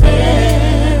it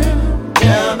feel?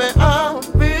 Tell me how it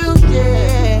feels,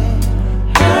 yeah.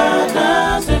 How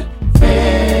does it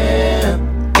feel?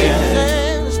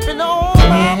 Yeah. It's been on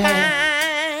my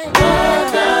mind. How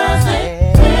does it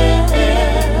feel?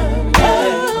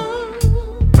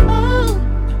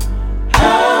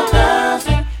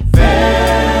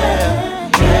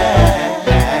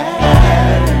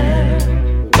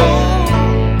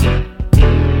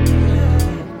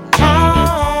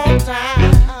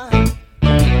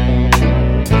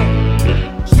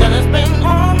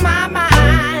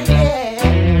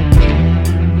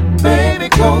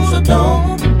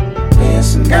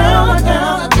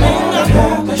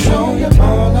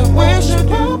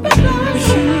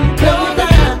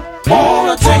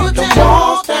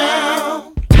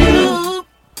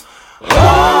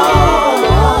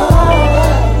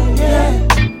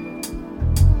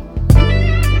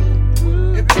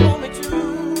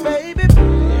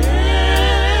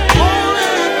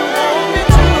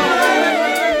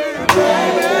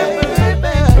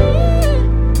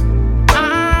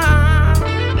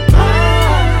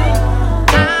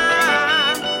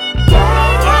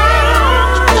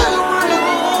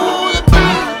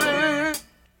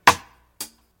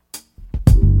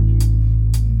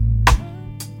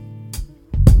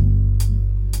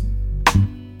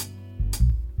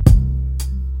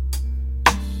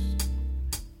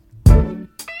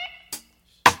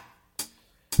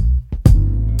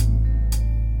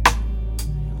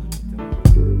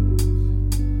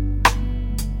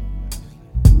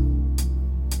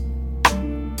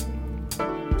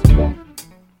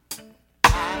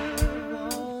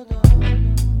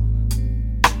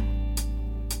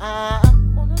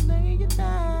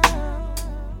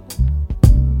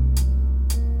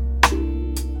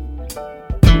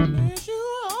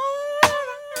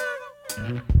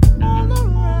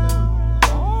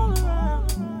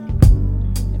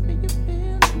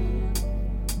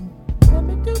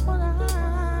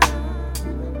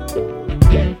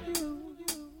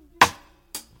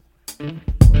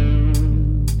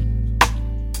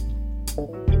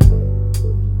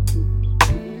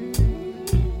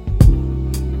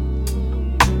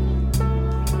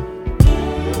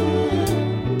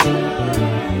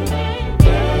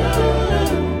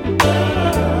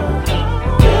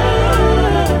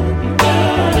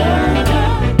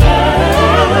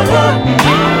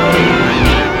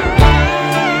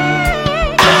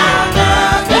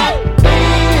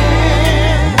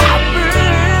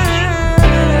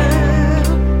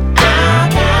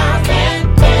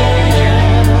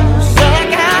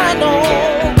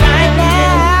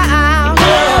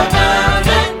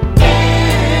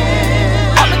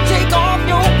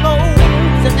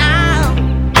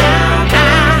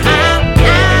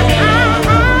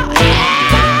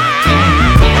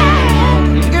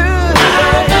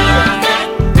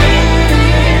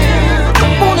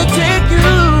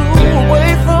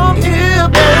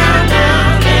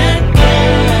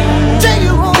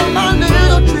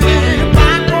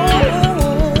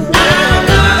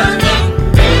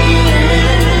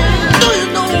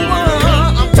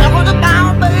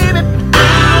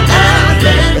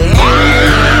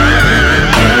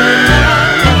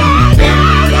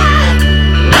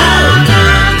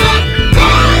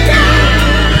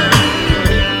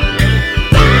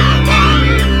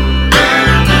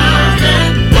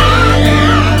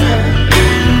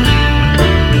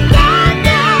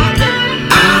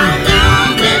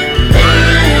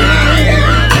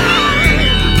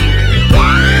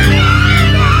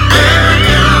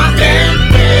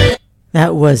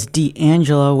 was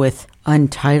D'Angelo with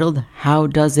Untitled How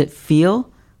Does It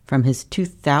Feel from his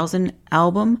 2000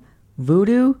 album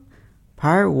Voodoo.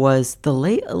 Prior was the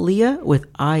late Aaliyah with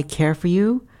I Care For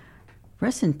You.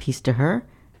 Rest in peace to her.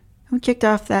 And we kicked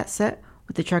off that set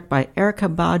with the track by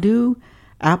Erykah Badu,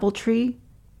 Apple Tree,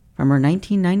 from her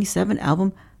 1997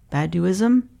 album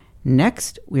Baduism.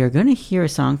 Next, we are going to hear a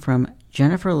song from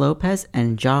Jennifer Lopez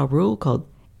and Ja Rule called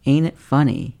Ain't It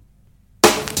Funny.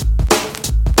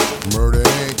 Murder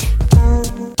Inc.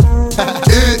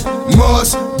 It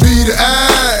must be the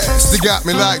ass that got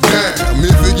me like damn.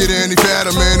 If it get any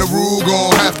fatter, man, the rule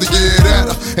gon' have to get at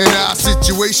her. And our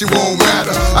situation won't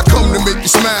matter. I come to make you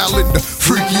smile in the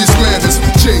freakiest manners.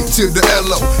 J to the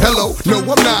L-O. Hello, no,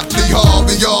 I'm not Lee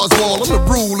Harvey Oswald. I'm the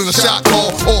rule in a shot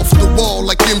call off the wall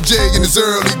like MJ in his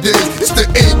early days. It's the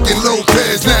Ink and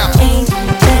Lopez now. Ain't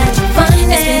that funny?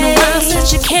 It's been a while since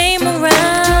you came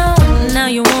around. Now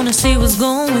you wanna see what's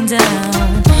going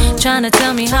down. Trying to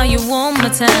tell me how you want my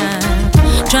time.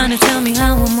 Trying to tell me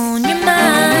how I'm on your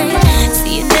mind.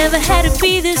 See, it never had to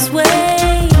be this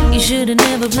way. You should've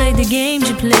never played the games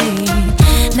you played.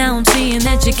 Now I'm seeing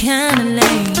that you're kinda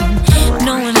lame,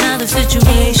 knowing how the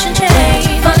situation changed.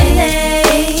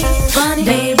 Funny, funny,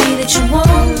 baby, that you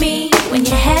want me when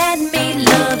you had me.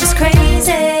 Love is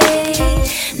crazy.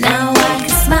 Now I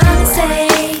can smile and say,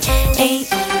 ain't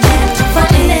that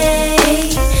funny?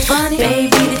 Funny,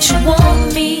 baby, that you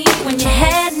want me when you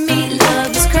had me.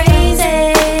 Love is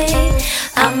crazy.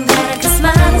 I'm glad I can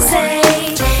smile and say,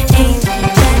 ain't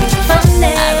that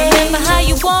funny? I remember how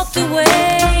you walked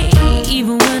away,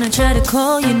 even when I tried to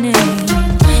call your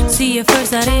name. See, at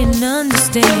first I didn't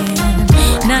understand.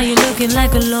 Now you're looking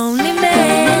like a lonely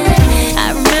man.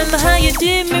 I remember how you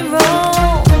did me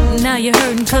wrong. Now you're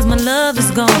hurting cause my love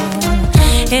is gone.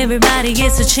 Everybody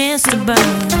gets a chance to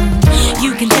burn.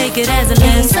 You can take it as a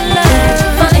lesson learned.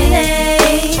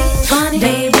 Funny, funny,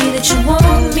 baby, that you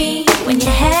want me when you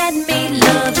had me.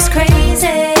 Love is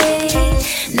crazy.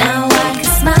 Now I can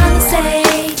smile and say,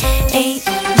 ain't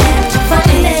that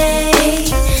funny?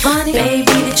 Funny, baby,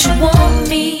 that you want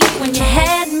me when you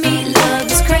had me.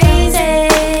 Love is crazy.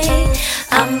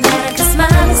 I'm glad I can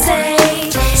smile and say,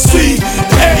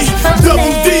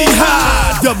 C-A-double-D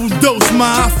high, double dose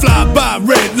my fly by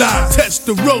red line, test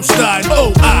the roast line.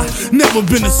 Oh, I never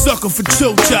been a sucker for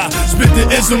chocha. Spit the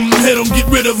ism, hit 'em, get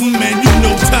rid of 'em, man. You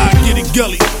know Ty, get it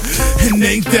gully. And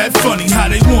ain't that funny how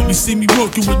they want me, see me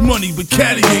working with money, but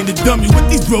Caddy ain't a dummy. What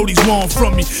these brodies want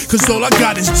from me, cause all I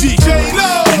got is G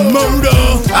and murder,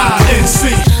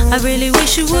 I-N-C. I really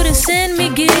wish you wouldn't send me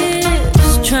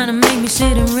gifts, trying to make me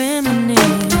sit and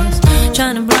reminisce,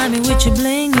 trying to bribe me with your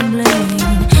bling and bling.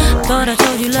 Thought I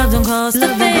told you love don't cost a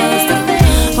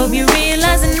thing. Hope you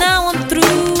realize that now I'm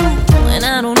through, and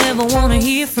I don't ever wanna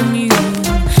hear from you.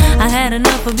 I had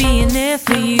enough of being there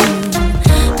for you.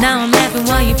 Now I'm laughing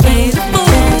while you play the fool.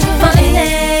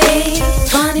 Funny,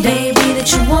 funny, baby,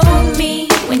 that you want me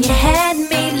when you had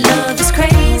me. Love is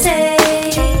crazy.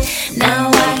 Now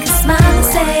I can smile and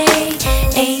say,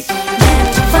 ain't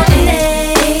that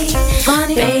funny?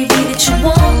 Funny, baby, that you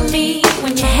want me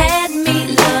when you had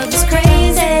me. Love is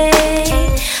crazy.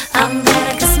 I'm glad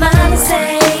I can smile and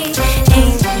say,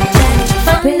 ain't that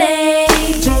funny?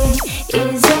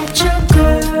 Is that your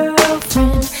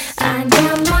girlfriend? I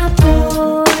got my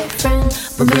boyfriend,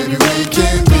 but maybe we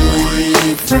can be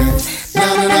friends. Na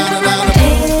na na na na.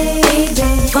 Baby,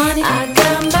 funny, I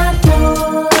got my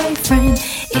boyfriend.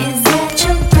 Is that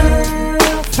your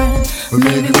girlfriend? But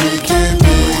maybe we can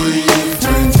be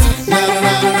friends. Na na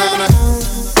na na na.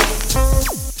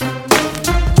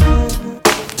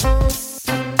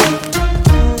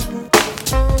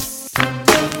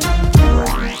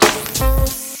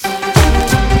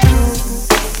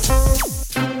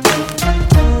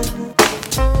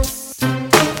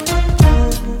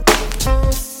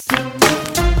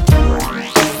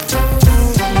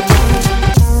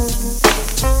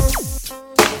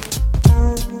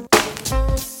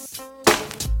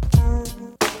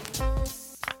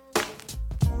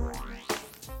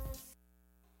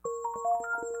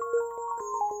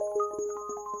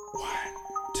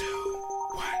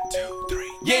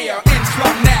 Yeah,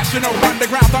 in-slum national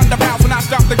underground thunder pounds when I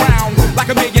stomp the ground. Like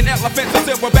a million elephants, a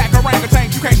silverback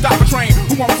orangutan. You can't stop a train.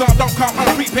 Who wants some? Don't come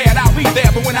unprepared. I'll be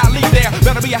there, but when I leave there,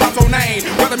 better be a household name.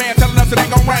 Weatherman telling us it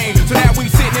ain't gon' rain. So now we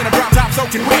sitting in a drop top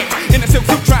soaking wet. In a silk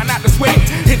suit trying not to sweat.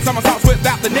 Hit somersaults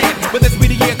without the net. But this be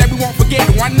the year that we won't forget.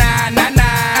 1999.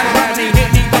 I don't wanna need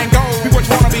anything gold. Be what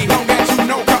you wanna be. Long as you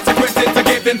know consequences are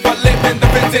given for living the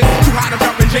fences. Too hot to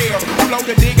jump in jail. Too low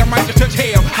to dig, I might just touch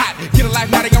hell. Hot, get a life,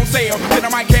 now they on sale. Then I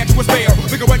might catch you a spell.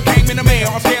 Look at what came in the mail.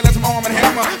 I'm scared as some arm and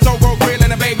hammer. So go grill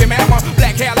and a baby mama.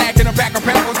 Black hair lacking a back of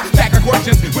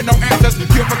with no answers.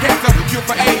 Cure for cancer, cure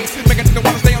for AIDS. Make a nigga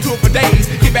wanna stay on tour for days.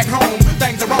 Get back home,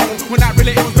 things are wrong. When not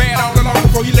really, it was bad all along.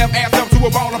 Before he left ass up to a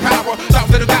ball of power.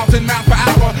 Thoughts at 1,000 miles per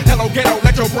hour. Hello ghetto,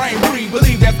 let your brain breathe.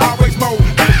 Believe there's always more.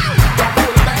 Don't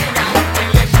pull the thing out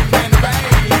unless you plan to bang.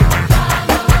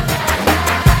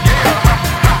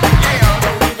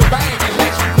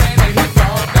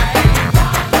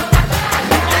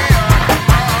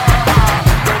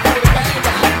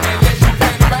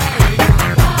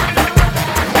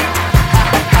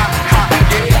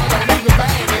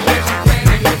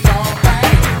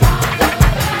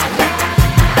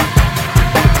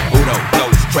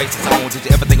 Traces on, did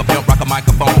you ever think a pimp rock a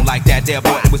microphone like that there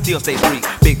boy, and we still stay street.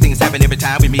 Big things happen every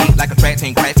time we meet, like a track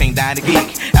team crash ain't dying to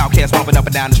geek. Outkast bumping up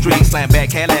and down the street, slam back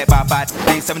Cadillac by 5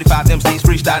 75 MCs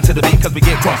freestyle to the beat, cause we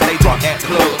get drunk, stay drunk at the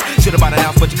club. Should've bought an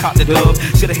ounce, but you caught the dub.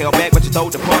 Should've held back, but you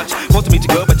throwed the punch. Supposed to meet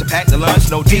you good, but you packed the lunch.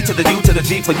 No D to the U to the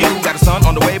G for you. Got a son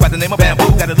on the way by the name of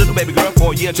Bamboo. Got a little baby girl,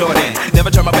 4-year Jordan.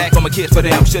 Never turn my back on my kids for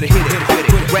them. Should've hit it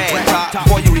with it. Rag top,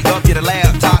 before you re-up, get a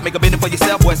laptop. Make a business for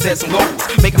yourself, boy, set some goals.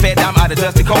 Make a fat dime out of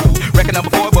dusty cold. Record number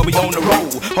 4, but we on the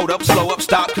road. Hold up, slow up,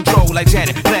 stop, control like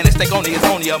Janet. Planet, stay on it's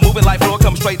on ya. Moving like floor,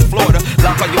 come straight to Florida.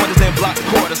 Lock all your windows, then block the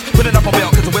quarters. Put it up on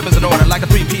belt, cause the weapon's in order. Like a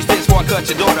 3-piece fist before I cut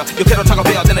your daughter. You kettle Taco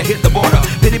Bell, then I hit the border.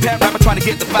 Pity pat rapper trying to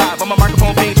get the 5. I'm a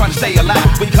microphone fiend trying to stay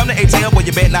alive. When you come to ATL, boy,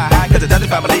 you bet not high, cause the Dudley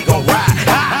family gon' ride.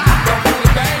 Don't pull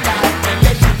the thing out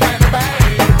unless you plan to bang.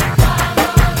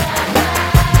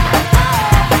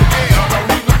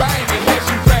 Don't even bang unless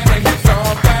you plan to hit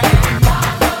something.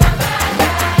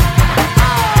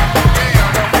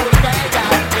 Don't pull the thing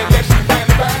out unless you plan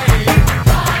to bang.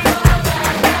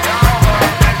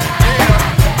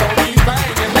 Don't even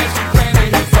bang unless you plan to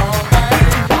hit something.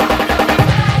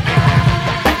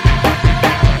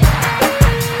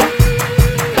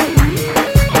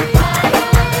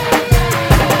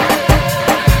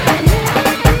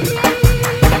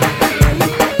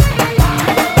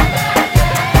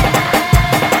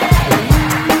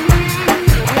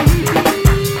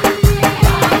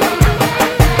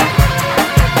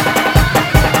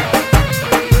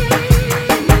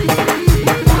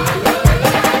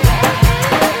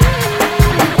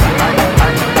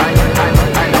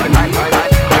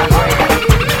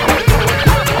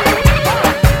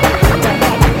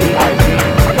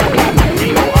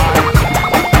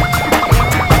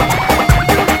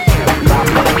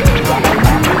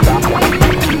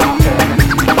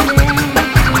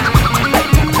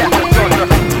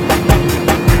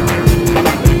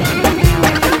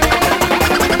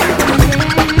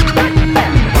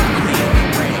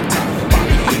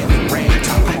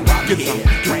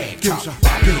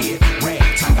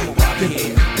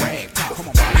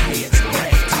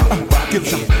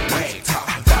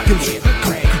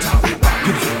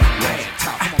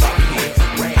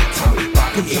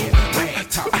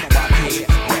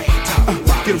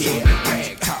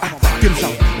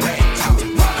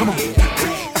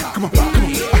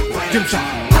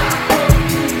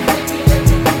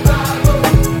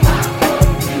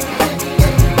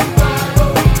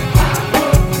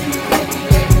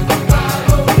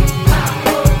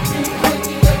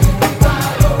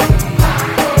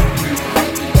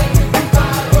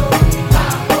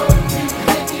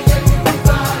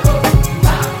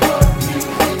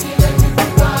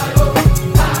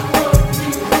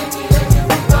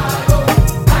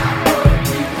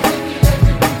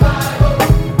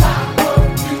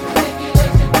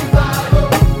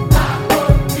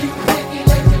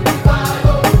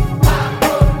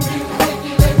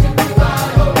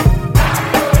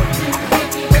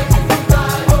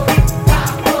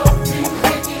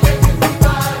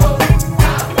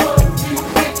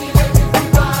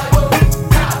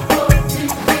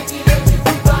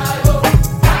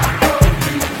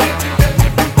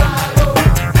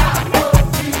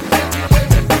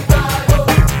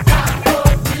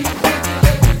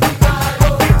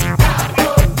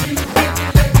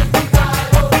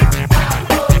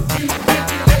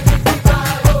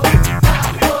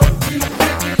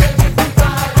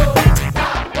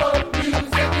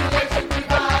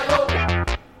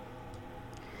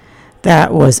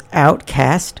 That was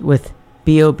Outkast with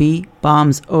B.O.B.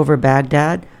 Bombs Over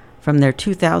Baghdad from their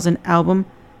 2000 album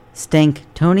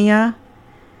Stanktonia.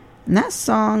 And that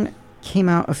song came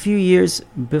out a few years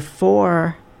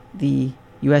before the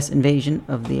U.S. invasion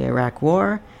of the Iraq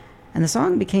War. And the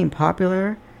song became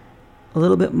popular a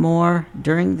little bit more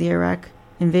during the Iraq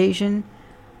invasion.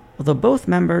 Although both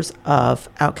members of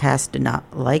Outkast did not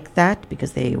like that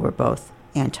because they were both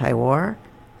anti-war.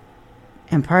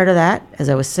 And part of that, as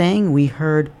I was saying, we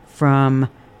heard from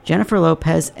Jennifer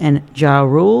Lopez and Ja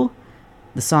Rule,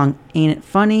 the song Ain't It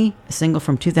Funny, a single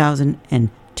from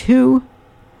 2002.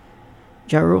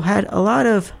 Ja Rule had a lot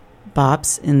of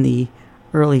bops in the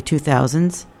early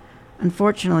 2000s.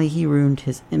 Unfortunately, he ruined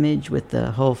his image with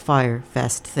the whole Fyre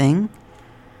Fest thing.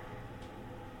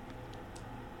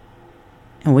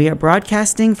 And we are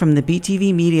broadcasting from the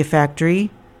BTV Media Factory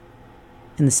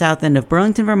in the south end of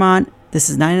Burlington, Vermont. This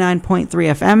is 99.3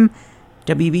 FM,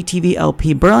 WBTV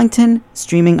LP Burlington,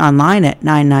 streaming online at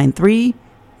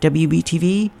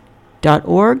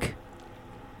 993wbtv.org.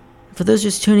 For those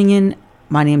just tuning in,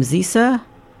 my name is Zisa.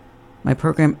 My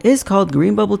program is called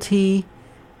Green Bubble Tea,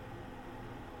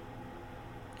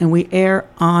 and we air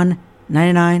on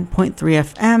 99.3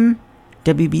 FM,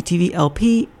 WBTV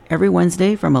LP, every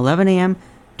Wednesday from 11 a.m.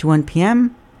 to 1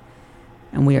 p.m.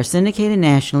 And we are syndicated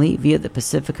nationally via the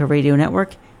Pacifica Radio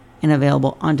Network and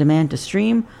available on demand to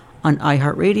stream on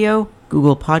iHeartRadio,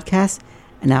 Google Podcasts,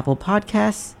 and Apple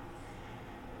Podcasts.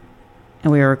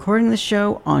 And we are recording the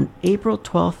show on April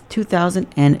 12th,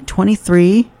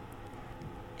 2023.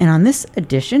 And on this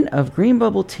edition of Green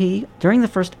Bubble Tea, during the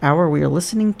first hour, we are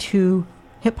listening to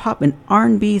hip-hop and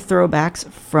R&B throwbacks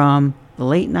from the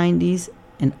late 90s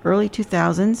and early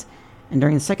 2000s. And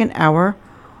during the second hour,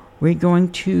 we're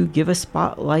going to give a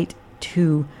spotlight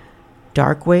to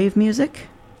Darkwave music.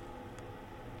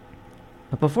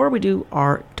 But before we do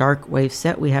our Darkwave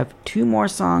set, we have two more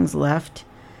songs left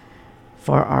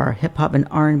for our hip-hop and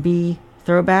R&B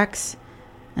throwbacks.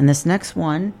 And this next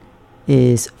one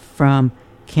is from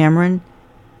Cameron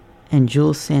and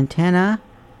Jules Santana,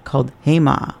 called Hey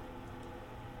Ma.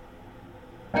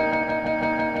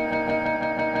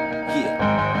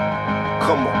 Yeah,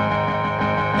 come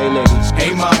on. Hey ladies.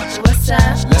 Hey ma, What's up?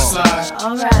 let's slide.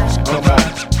 Alright.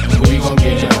 Alright, and we gon'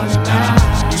 get it on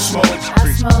tonight. You smoke, I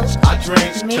smoke. I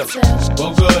drink. Me too.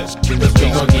 Well good, cause we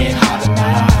gon' get hot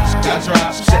tonight. Got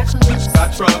drops, Got coops.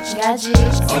 got trucks. Got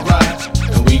G's. Alright,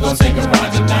 and we gon' take a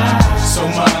ride tonight. So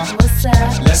ma, What's up?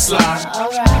 let's slide.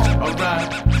 Alright. Alright,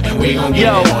 and we gon' get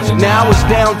Yo, it on tonight. now it's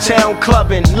downtown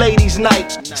clubbing, ladies' night.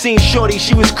 Seen Shorty,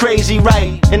 she was crazy,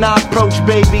 right? And I approached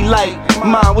baby like,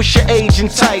 Mom, what's your age and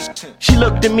type? She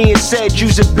looked at me and said,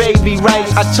 you's a baby, right?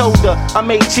 I told her,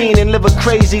 I'm 18 and live a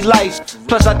crazy life.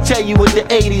 Plus I tell you what the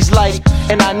 80s like,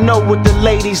 and I know what the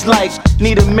ladies like.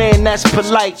 Need a man that's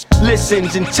polite,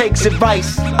 listens and takes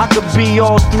advice. I could be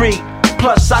all three,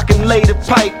 plus I can lay the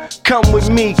pipe. Come with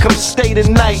me, come stay the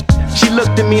night. She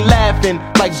looked at me laughing,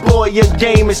 like boy your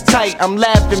game is tight. I'm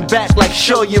laughing back like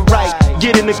sure you're right.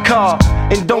 Get in the car,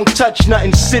 and don't touch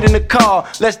nothing, sit in the car.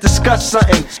 Let's discuss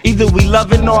something, either we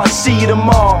loving or I see you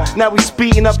tomorrow. Now we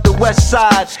speeding up the west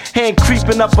side, hand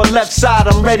creeping up her left side.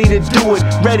 I'm ready to do it,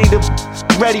 ready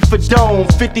for dome.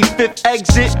 55th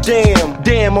exit,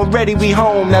 damn, already we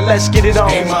home. Now let's get it on.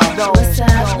 Hey ma, What's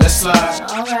up? let's slide.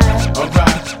 Alright.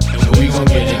 Alright, and we gon'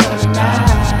 get it on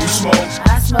tonight. You smoke,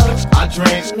 I smoke. I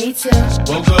drink. Me too.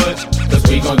 Well good, cause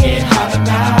we gon' get hot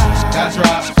tonight. Got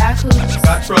drops, Got coops.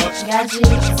 got trucks. Got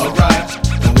G's. Alright,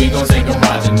 and we gon' take a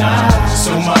ride tonight.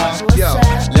 So ma, What's up?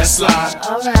 let's slide.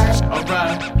 Alright.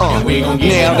 Alright, and we gon' get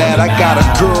Now it that on I got a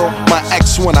tonight. girl, my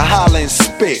ex wanna holler and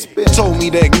spit. Told me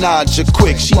to acknowledge her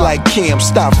quick. She like, Cam,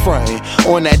 stop frontin'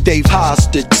 on that Dave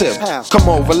Hostler tip. Come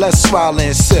over, let's smile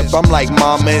and sip. I'm like,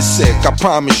 mama is sick, I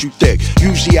promise you thick.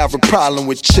 Usually I have a problem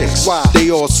with chicks. They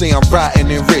all say I'm rotten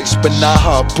and rich, but not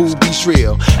her boobies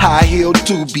real. High heel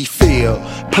do be feel.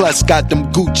 Plus got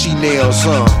them Gucci nails,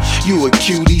 You a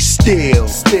cutie still.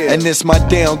 And this my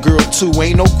down girl too,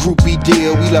 ain't no groupie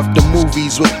deal. We left the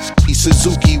movies with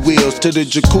Suzuki wheels to the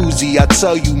jacuzzi. I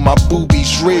tell you my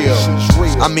boobies real.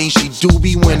 I mean she do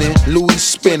be winning, Louis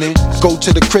spinning. Go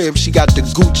to the crib, she got the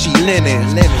Gucci linen.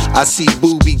 I see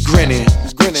booby grinning.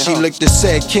 She looked and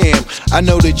said, Cam, I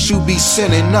know that you be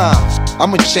sinning. Nah,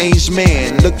 I'm a changed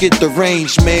man. Look at the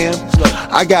range, man.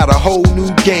 I got a whole new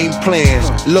game plan.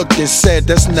 Looked and said,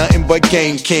 that's nothing but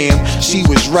game, Cam. She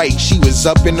was right, she was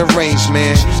up in the range,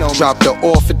 man. Dropped her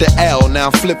off at the L, now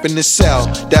I'm flipping the cell.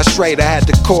 That's right, I had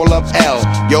to call up L.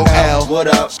 Yo, L, what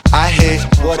up? I hit,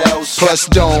 what else? Plus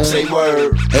Dome, say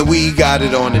word, and we got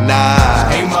it on the night.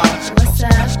 Hey ma, What's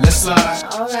up? let's slide.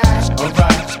 Alright.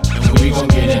 Alright, and we gon'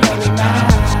 get it on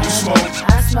tonight. You smoke,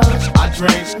 I smoke. I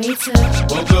drink. Me too.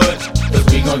 Well good, cause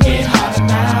we gon' get hot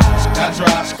tonight. Got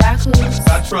drops, Got coops.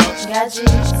 got trucks. Got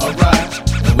G's. Alright,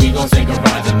 and we gon' take a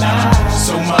ride tonight.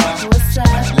 So ma, What's up?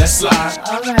 let's slide.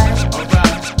 Alright.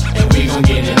 Alright, and we gon'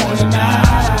 get it on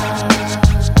tonight.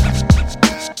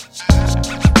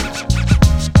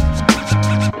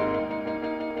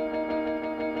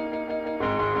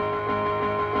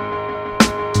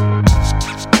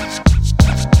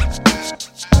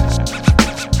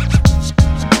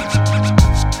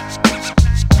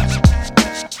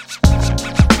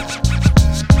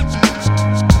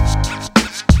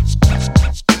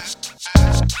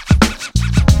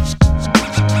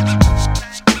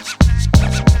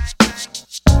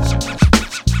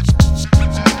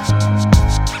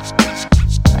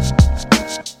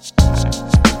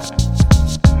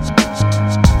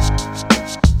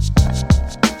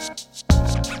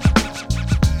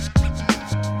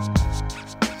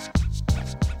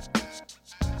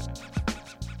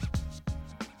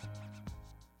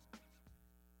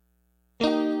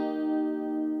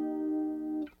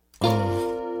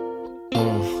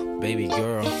 baby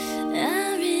girl.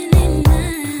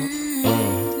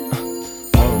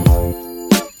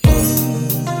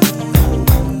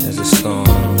 There's a storm.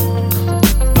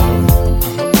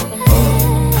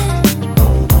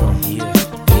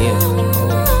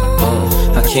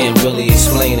 I can't really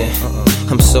explain it.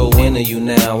 I'm so into you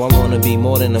now. I wanna be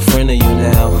more than a friend of you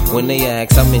now. When they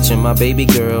ask, I mention my baby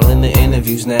girl in the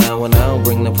interviews now. And I don't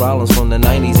bring the problems from the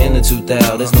 90s and the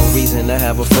 2000s. There's no reason to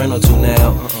have a friend or two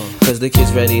now. Cause the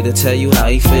kid's ready to tell you how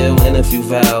he feel in a few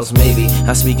vows. Maybe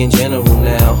I speak in general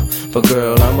now, but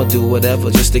girl, I'ma do whatever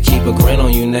just to keep a grin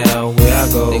on you now. Where I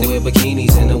go, they wear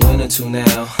bikinis in the winter too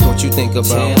now. What you think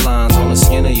about 10 lines on the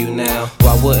skin of you now?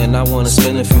 Why wouldn't I wanna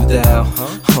spend a few thou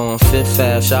on Fifth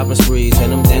Ave shopping sprees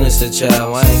and them dinners to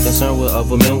chow? I ain't concerned what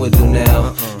other men would do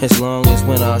now, as long as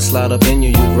when I slide up in you,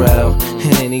 you growl.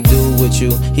 And any dude with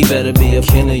you, he better be a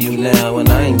kin of you now. And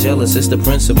I ain't jealous, it's the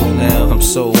principle now. I'm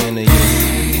so into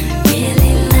you.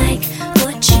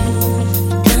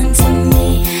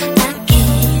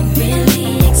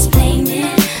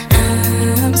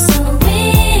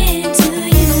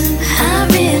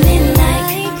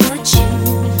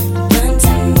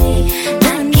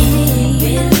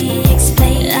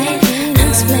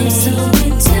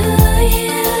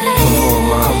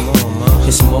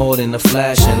 In the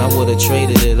flashing, I would've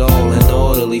traded it all in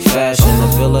orderly fashion. A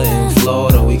villa in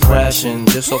Florida, we crashing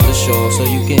just off the shore, so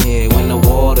you can hear when the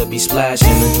water be splashing.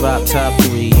 The drop top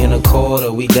 3 in a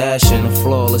quarter, we dashing. The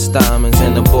flawless diamonds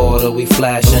in the border, we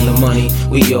flashing. The money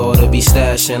we ought to be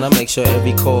stashing. I make sure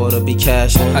every quarter be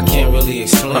cashing. I can't really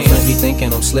explain. My friends be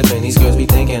thinking I'm slipping, these girls be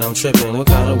thinking I'm tripping. What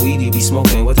kind of weed you be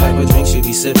smoking? What type of drinks you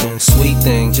be sipping? Sweet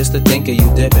thing, just to think of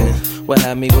you dipping. What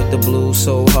had me with the blues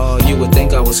so hard, you would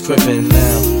think I was crippin'.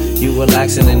 Now you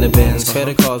relaxing in the bins,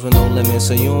 credit cards with no limits,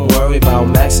 so you don't worry about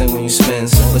maxing when you spend.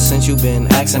 But since you been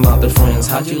asking about the friends,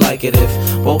 how'd you like it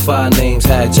if both our names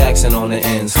had Jackson on the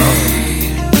ends?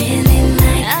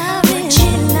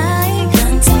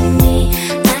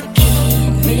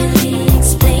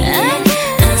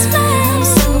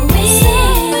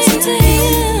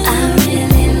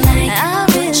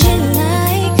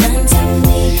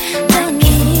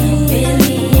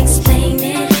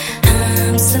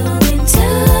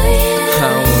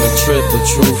 The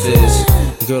truth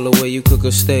is, girl, the way you cook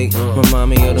a steak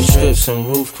remind me of them strips and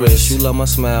roof crisps. You love my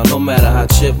smile, no matter how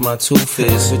chipped my tooth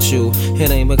is. With you, it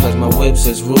ain't because my whips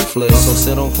is ruthless. So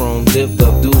sit on chrome, dipped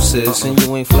up deuces. And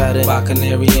you ain't flattered by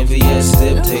Canary and VS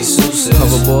dip, taste souses.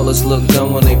 Cover ballers look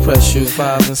dumb when they press you.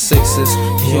 5s and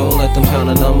 6s, you don't let them count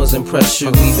the numbers impress you.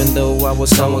 Even though I was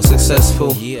somewhat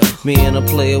successful, me and a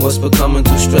player was becoming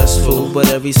too stressful. But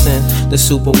every since the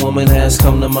superwoman has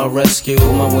come to my rescue,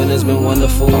 my winter's been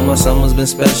wonderful, my summer's been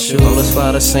special. Let's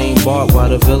fly the same bark while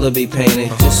the villa be painted,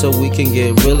 just so we can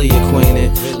get really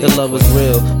acquainted. The love is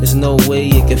real, there's no way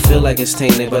it can feel like it's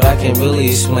tainted, but I can't really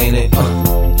explain it.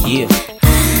 Yeah.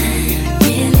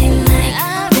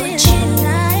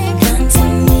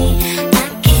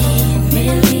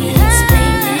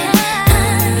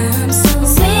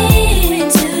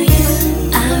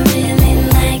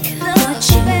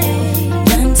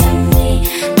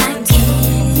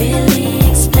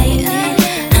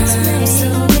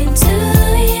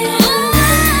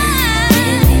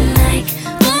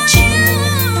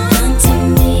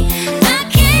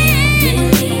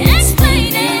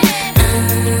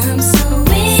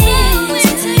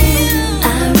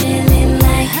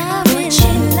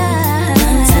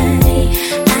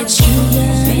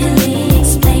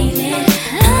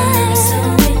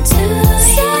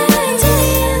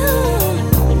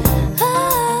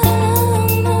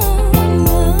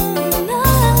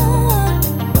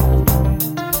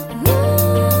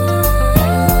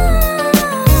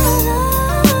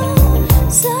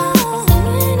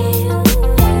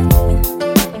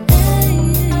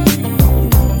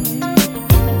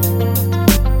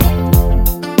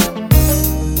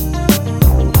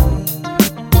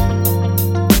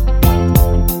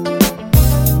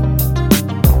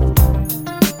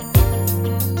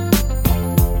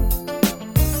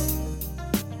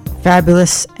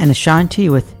 Fabulous and Ashanti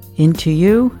with Into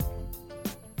You.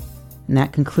 And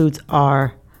that concludes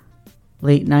our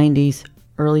late 90s,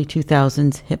 early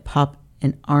 2000s hip-hop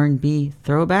and R&B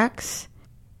throwbacks.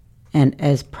 And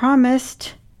as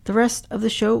promised, the rest of the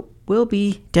show will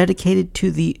be dedicated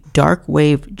to the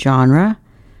Darkwave genre.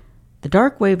 The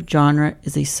Darkwave genre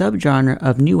is a subgenre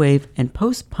of new wave and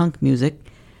post-punk music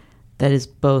that is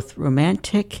both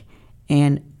romantic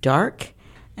and dark,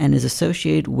 and is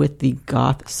associated with the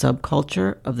goth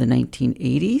subculture of the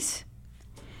 1980s.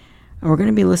 And we're going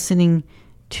to be listening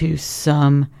to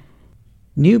some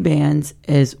new bands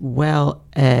as well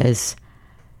as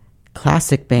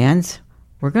classic bands.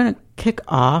 We're going to kick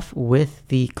off with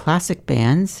the classic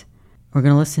bands. We're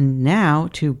going to listen now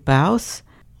to Bauhaus.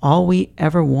 All We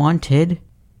Ever Wanted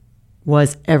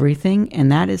Was Everything,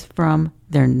 and that is from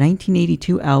their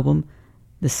 1982 album,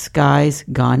 The Sky's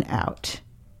Gone Out.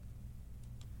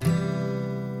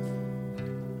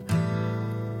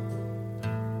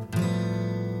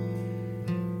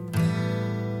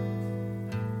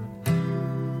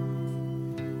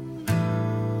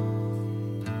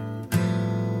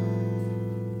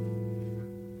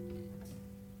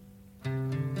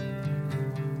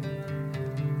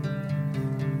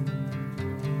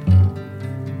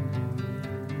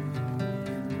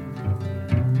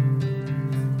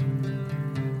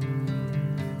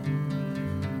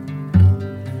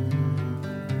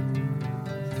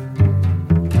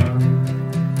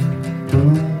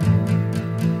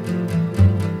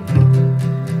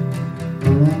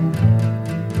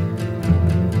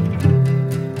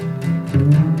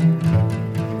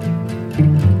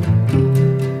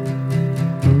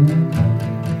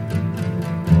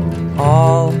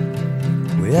 All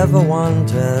we ever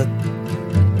wanted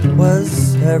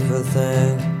was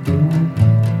everything.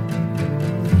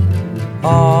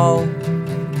 All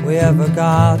we ever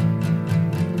got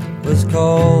was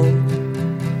cold.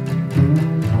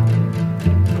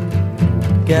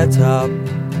 Get up,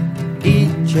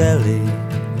 eat jelly,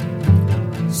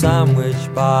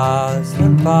 sandwich bars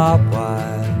and barbed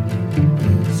wire.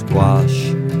 Squash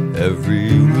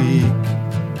every week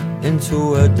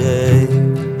into a day.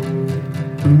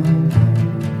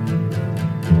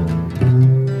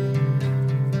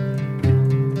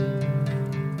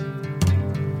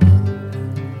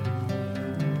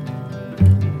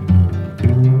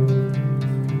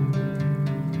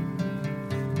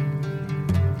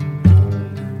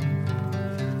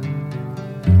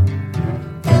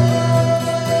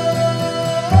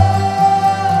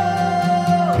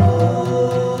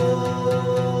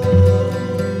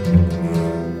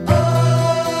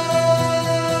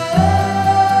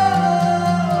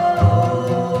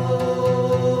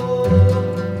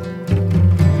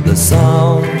 The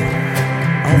sound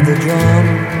of the drum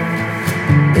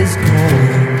is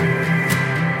calling.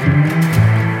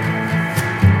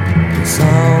 The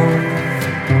sound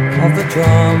of the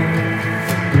drum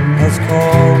has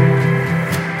called.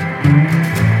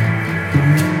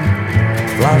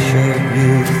 Flash of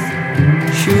youth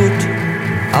shoot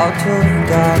out of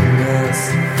darkness.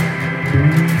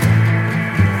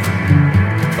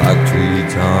 Factory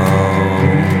town.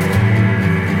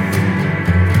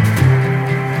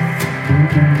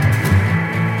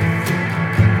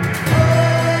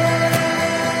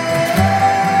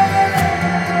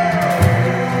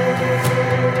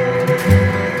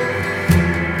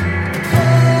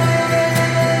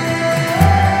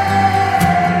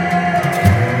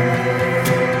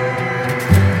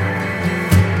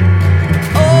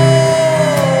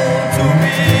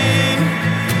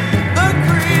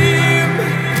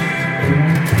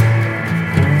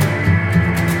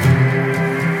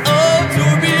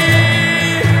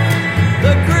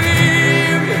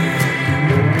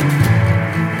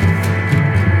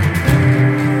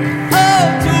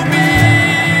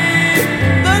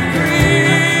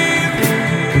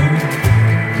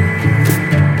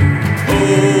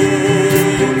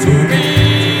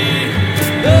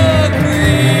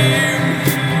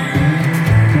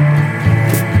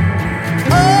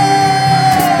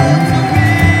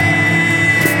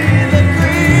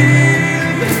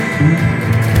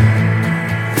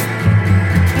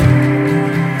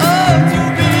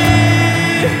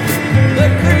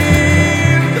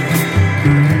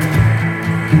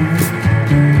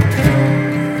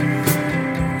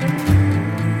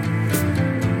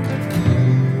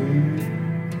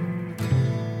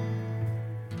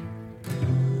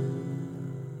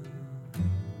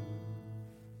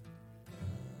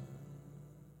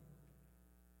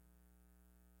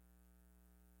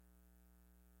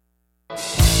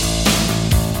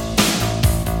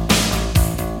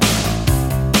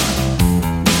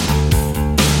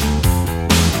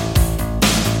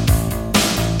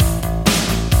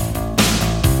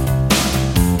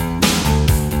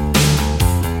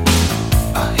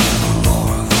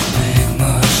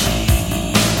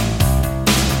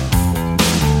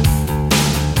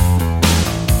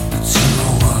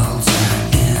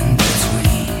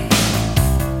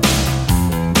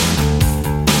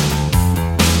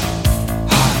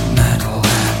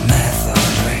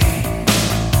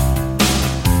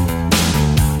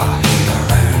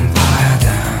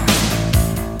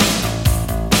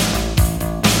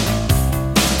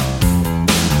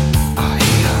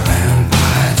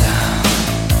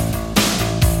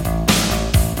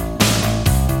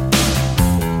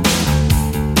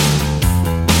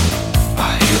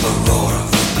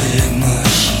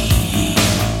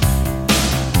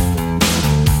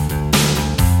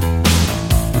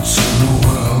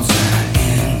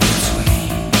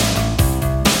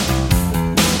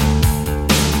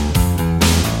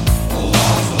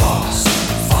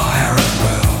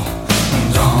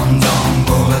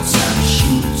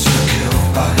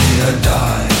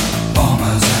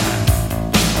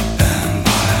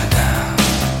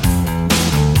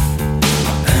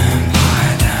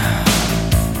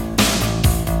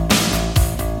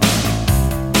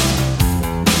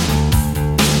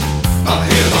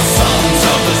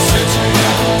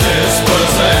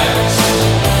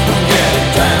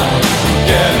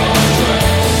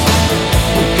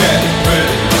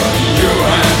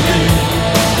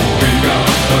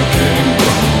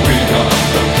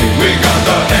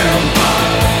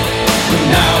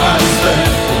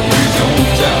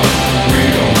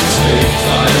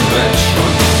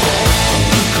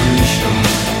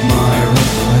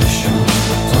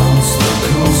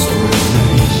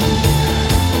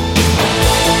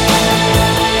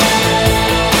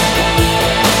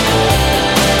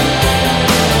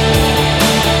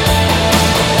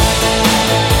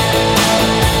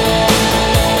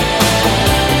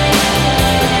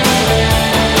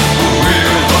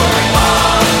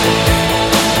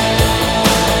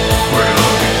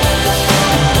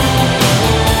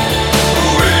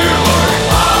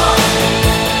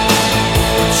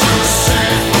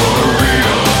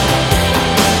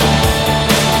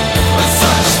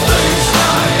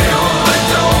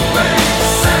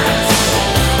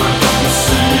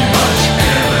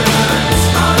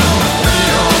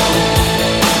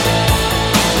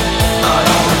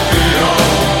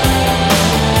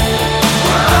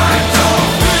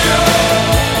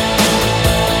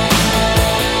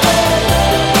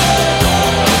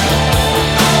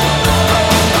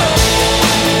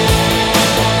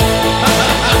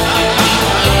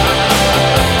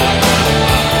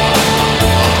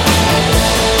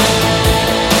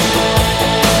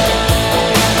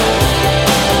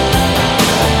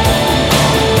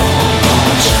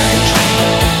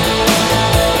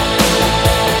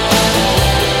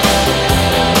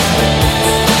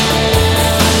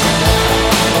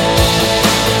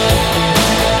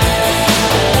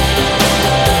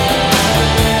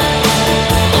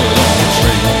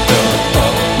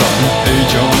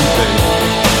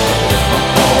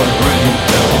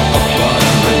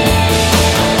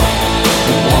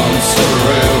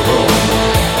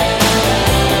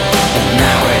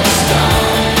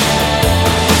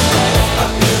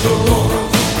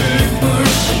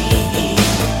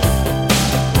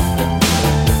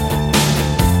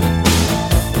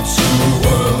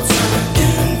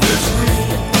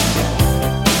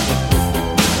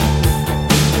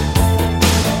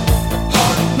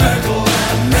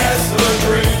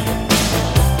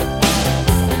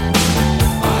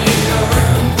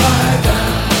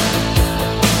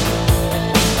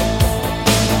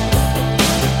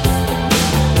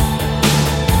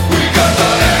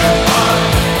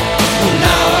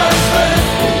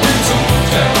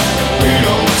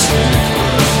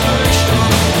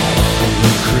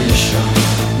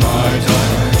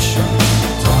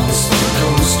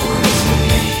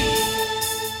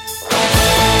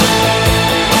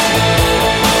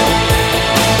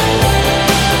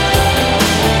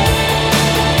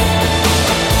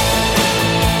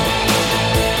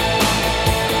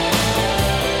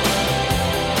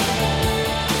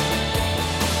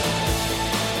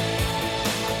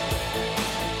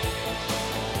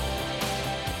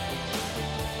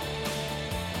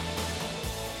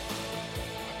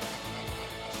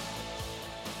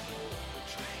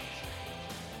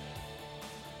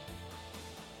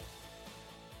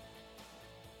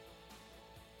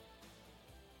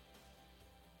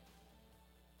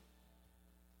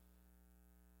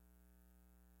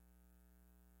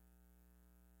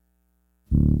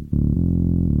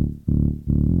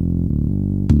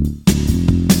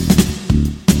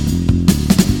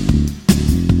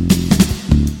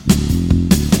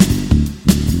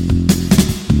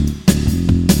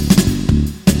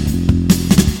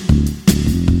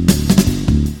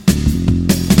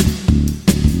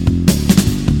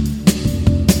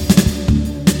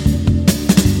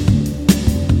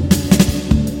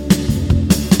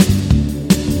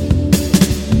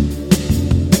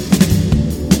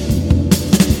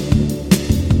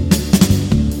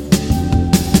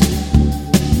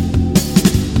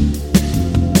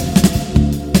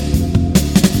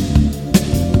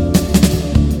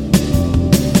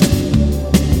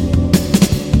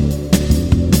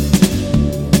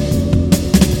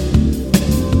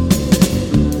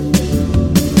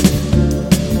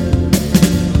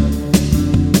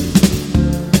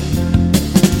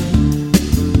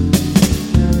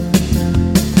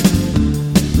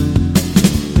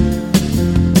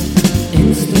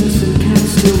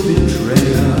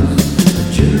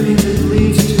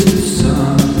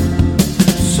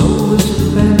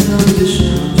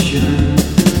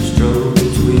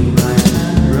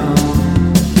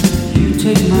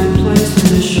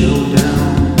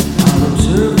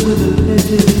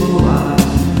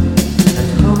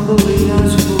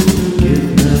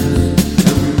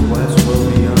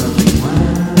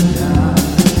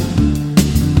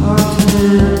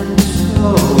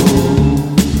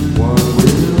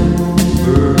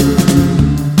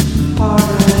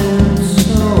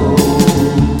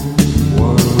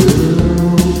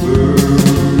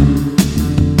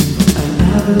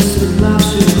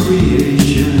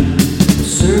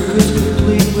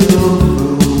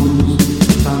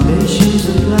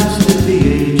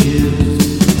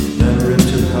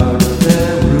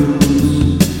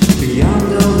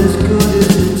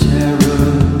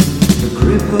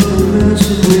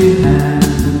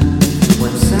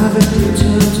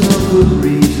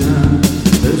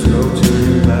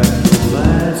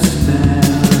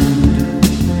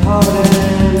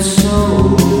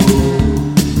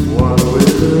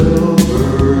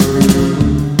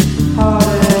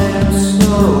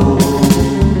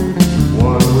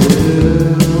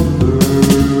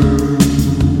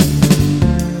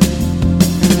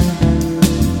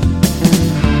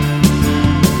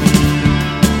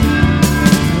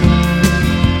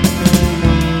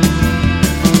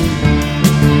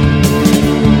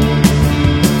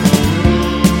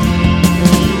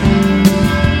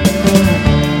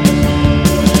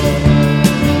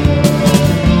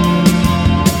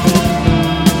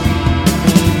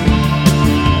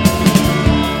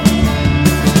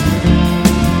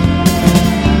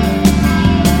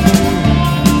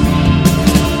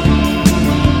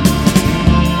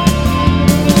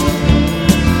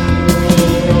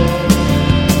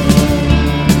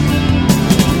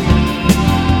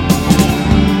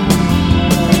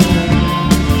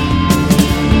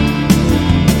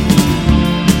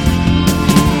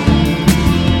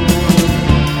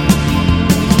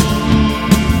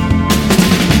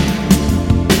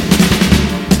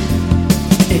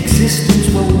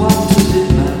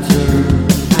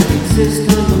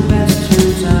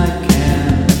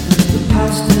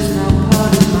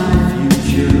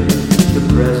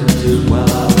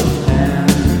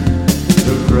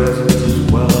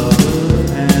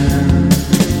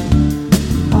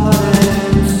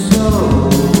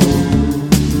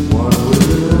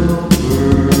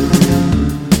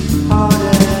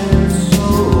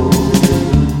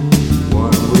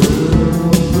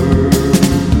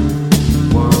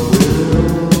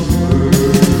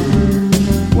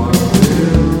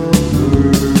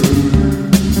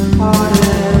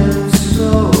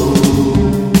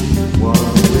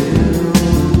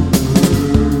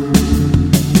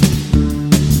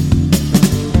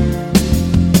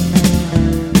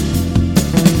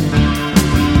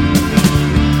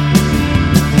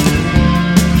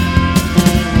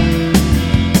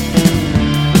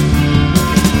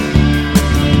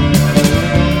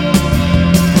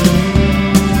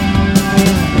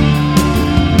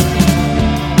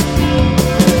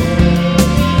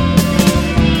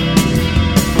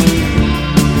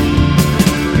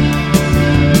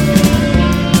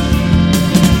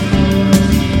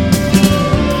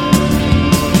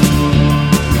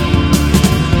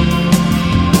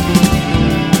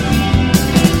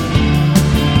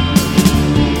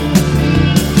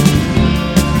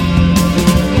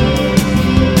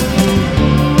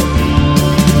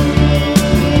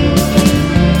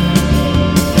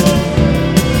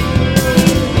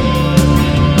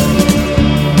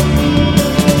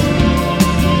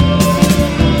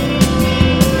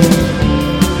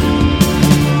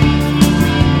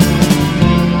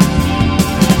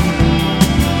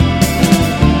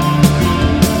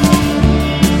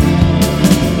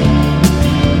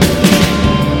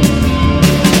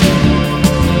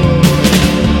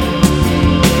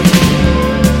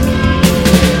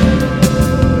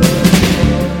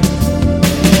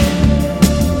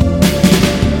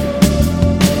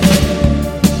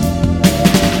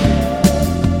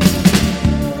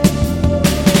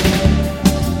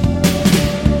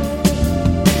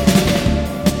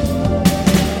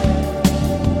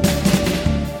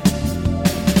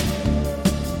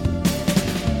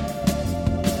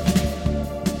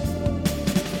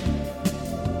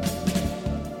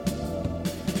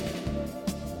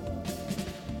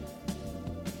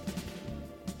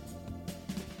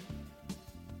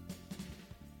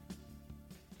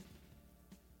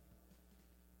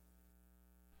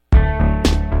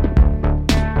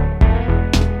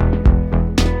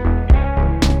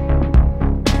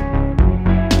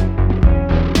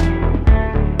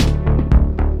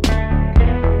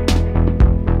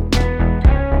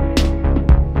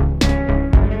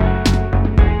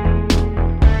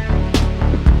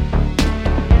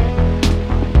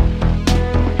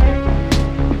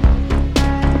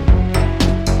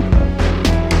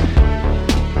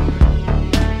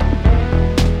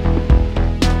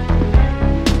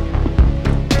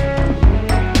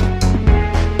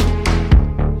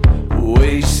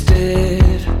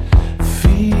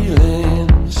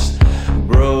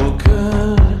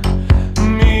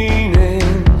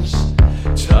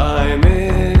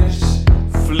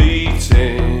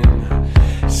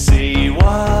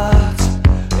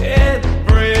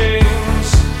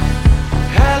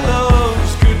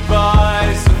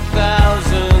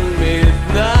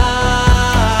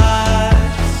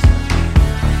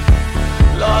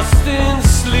 in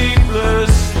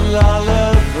sleepless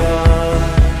lullaby.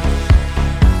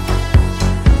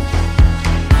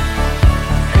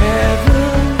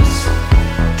 Heavens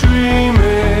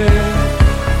dreaming,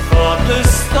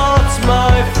 thoughtless thoughts,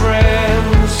 my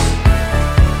friends.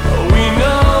 We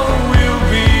know we'll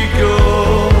be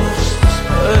ghosts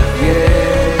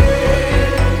again.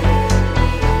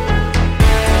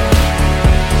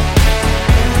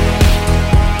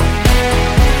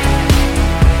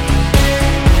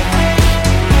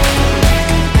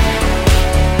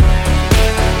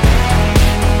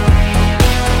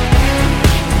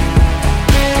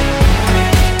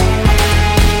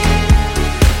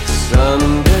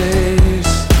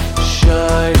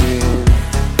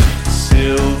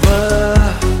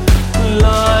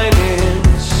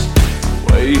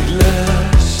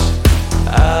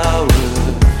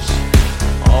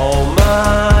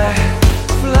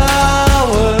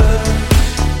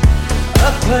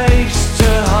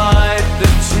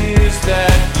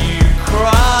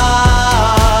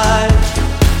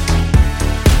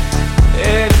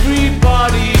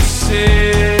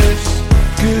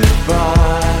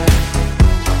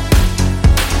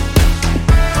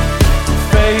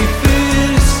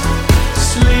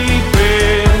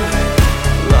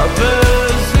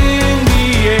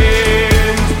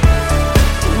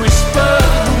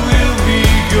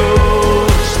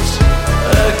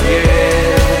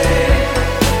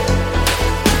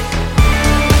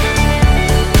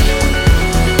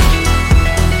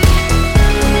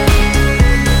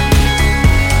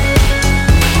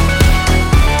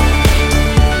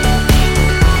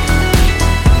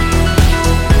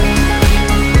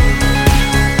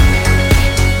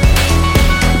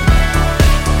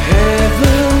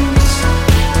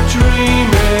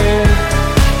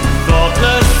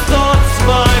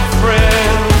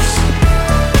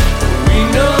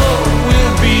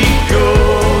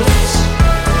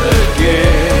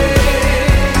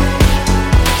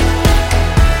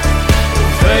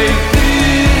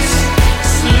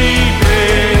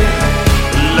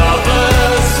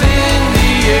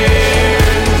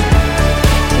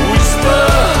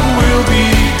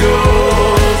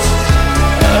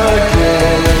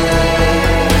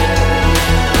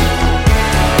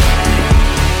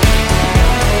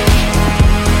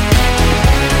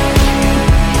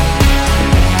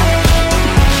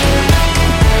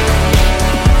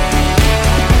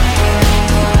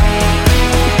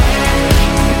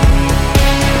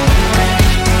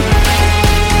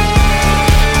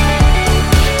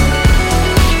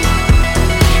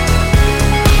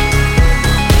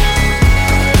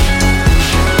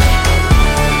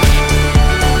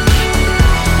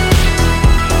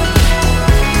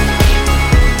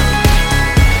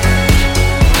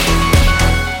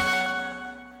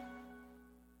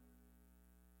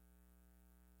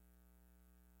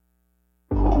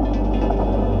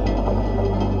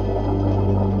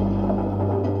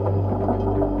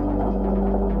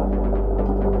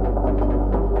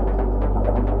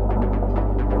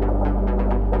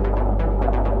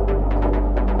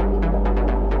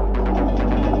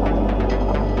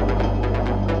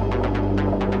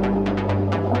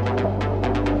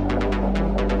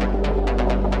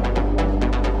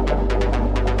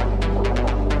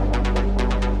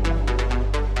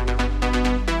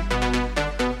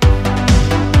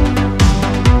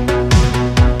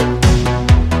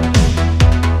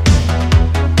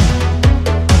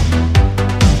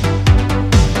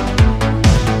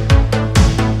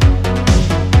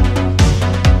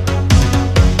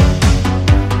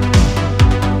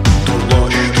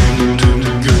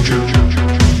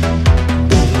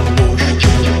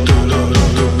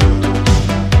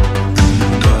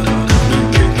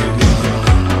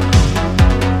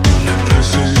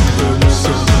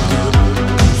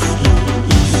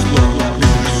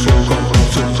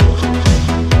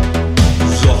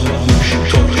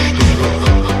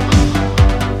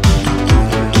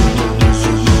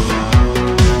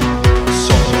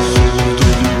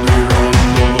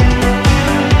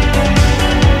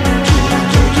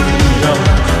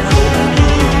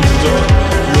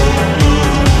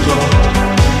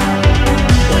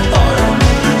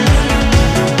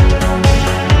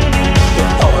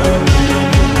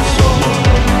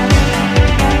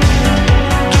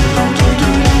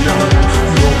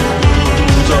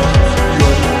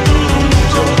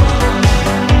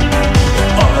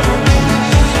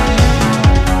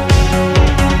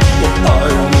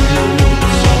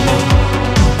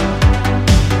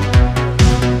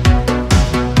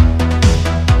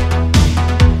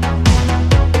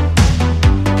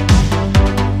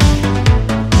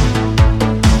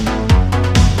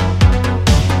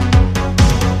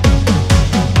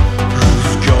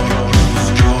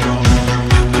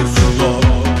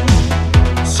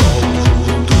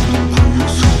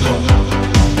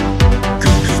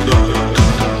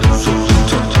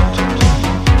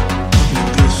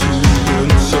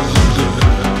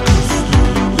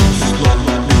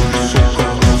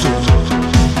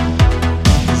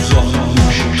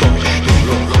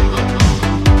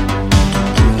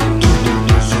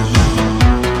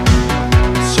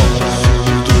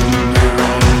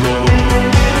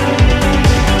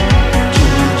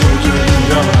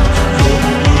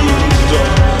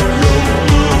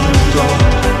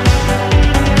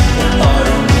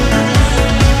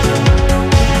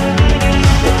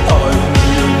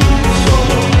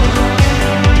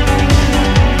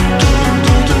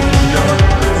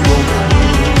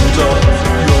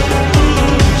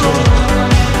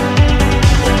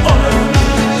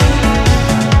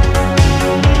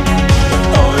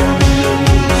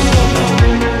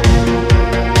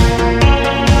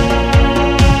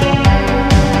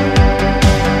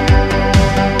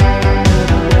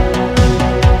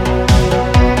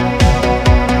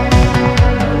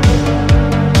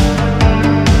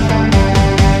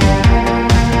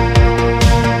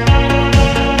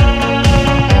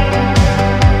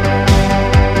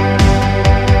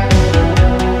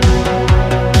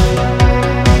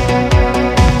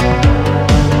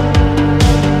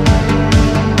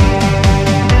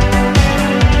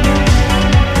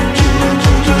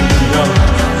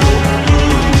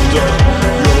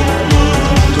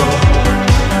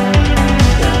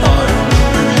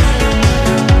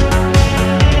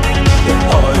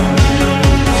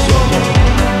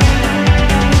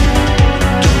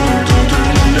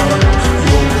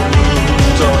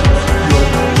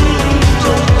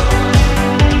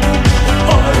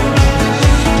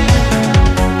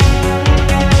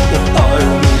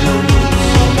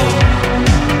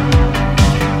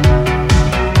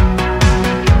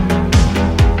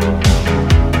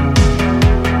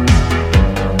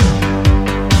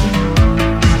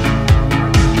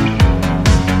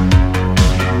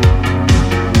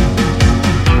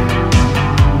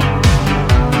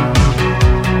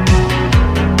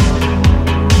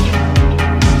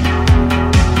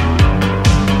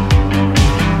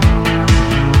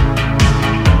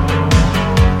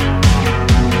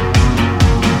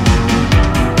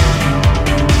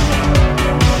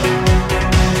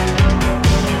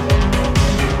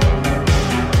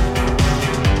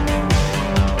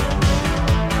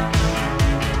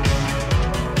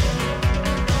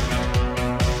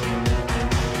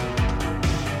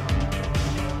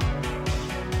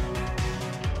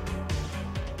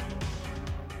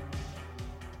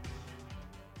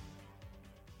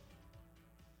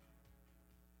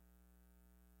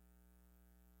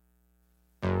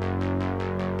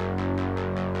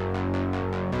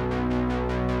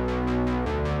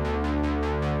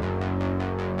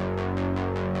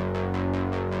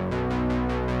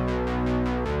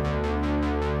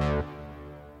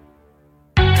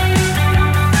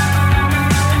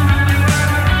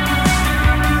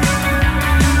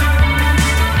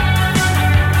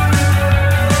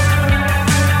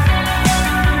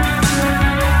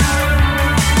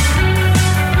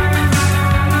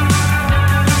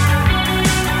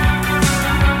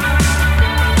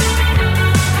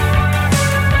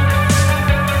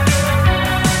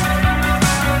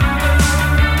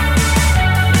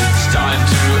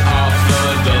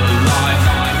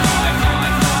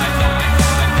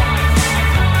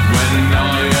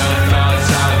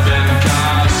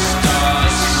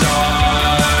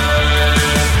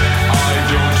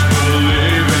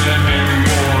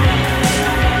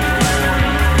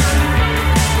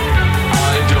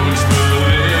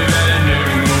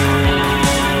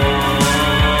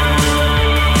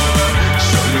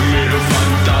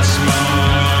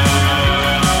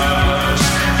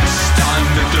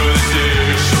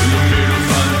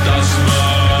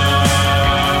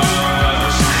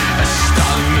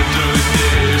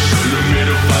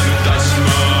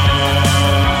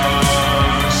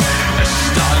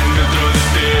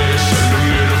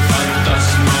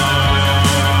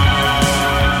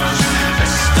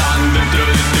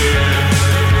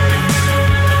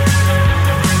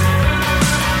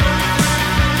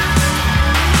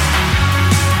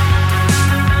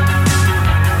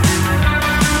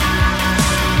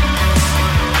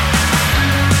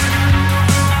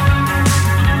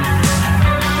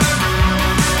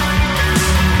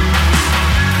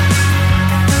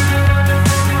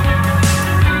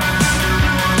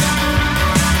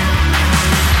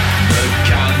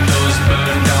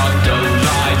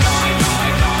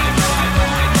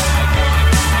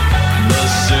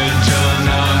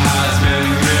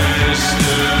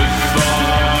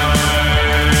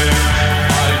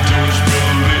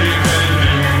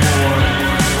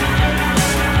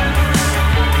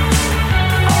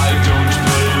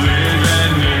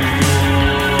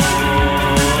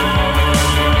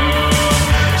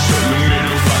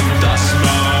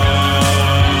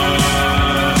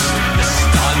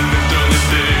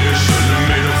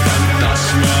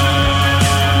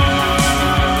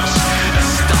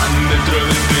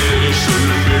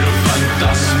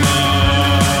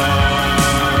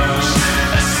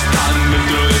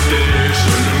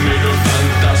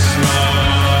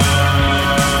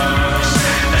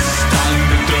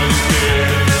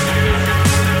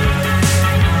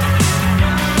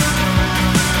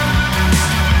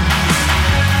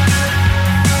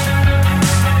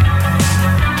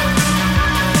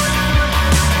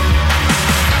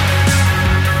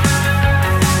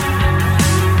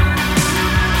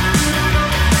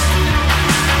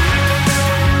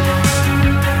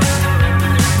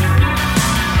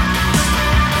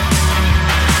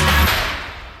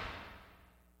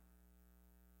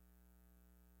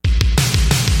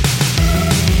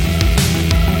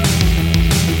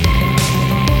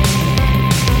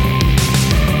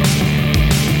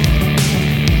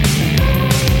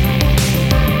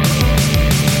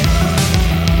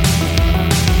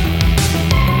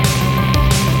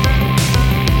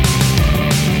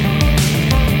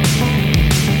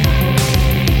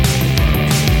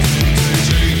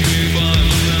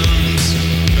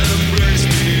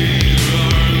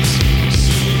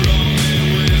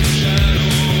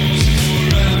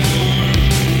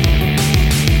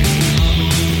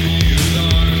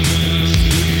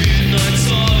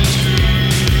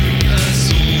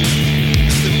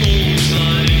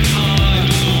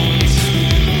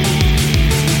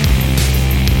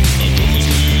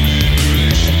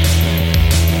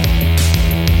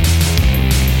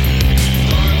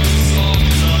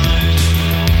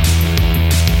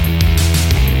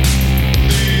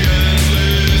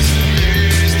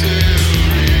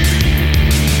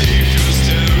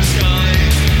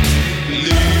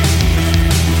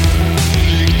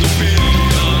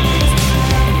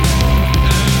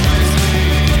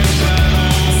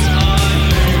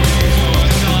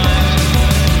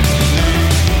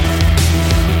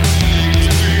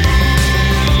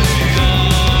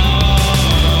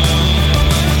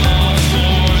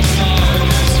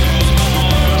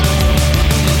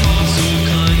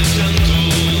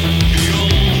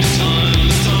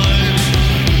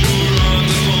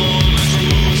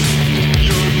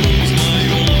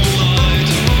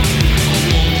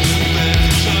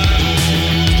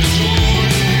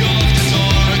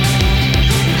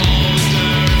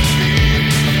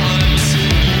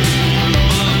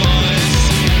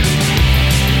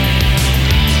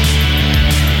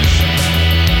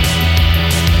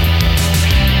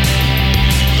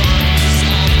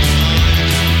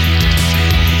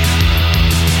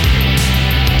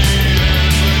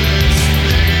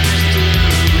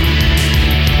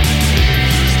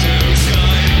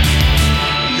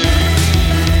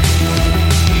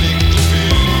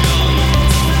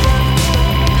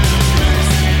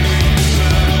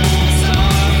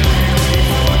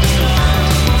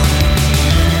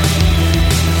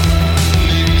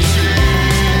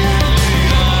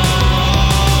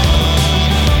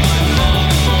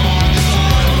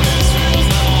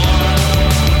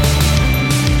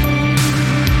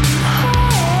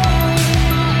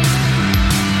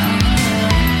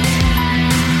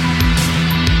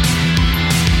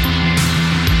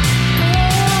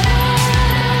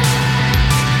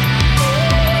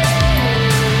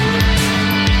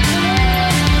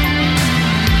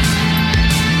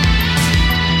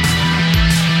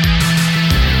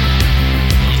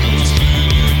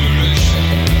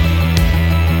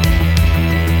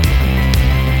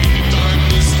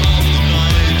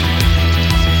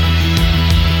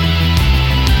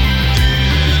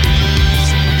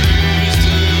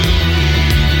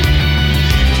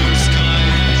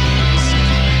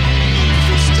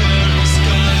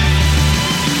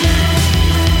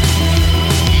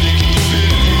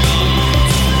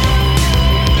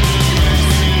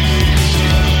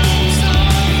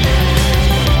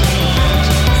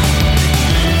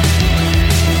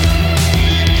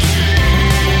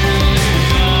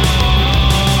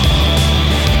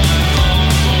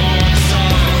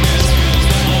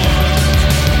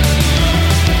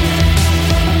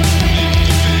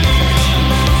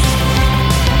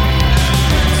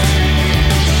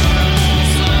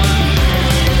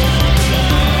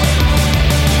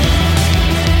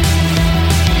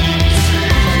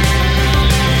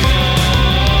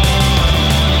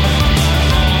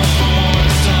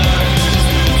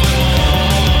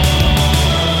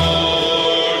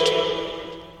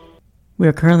 We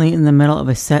are currently in the middle of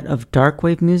a set of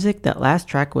Darkwave music. That last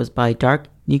track was by Dark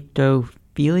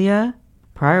Nyctophilia.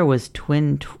 Prior was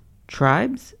Twin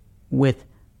Tribes with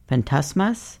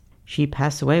Fantasmas. She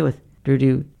Passed Away with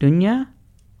Durdu Dunya.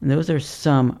 And those are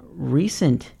some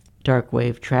recent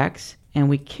Darkwave tracks. And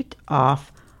we kicked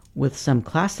off with some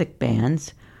classic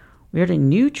bands. We heard a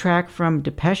new track from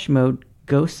Depeche Mode,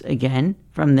 Ghosts Again,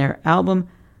 from their album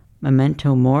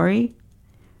Memento Mori.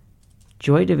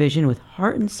 Joy Division with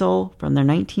Heart and Soul from their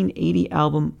 1980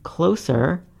 album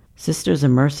Closer. Sisters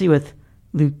of Mercy with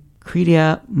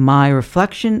Lucretia My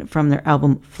Reflection from their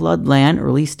album Floodland,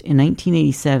 released in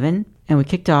 1987. And we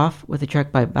kicked off with a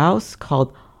track by Bauhaus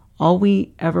called All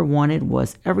We Ever Wanted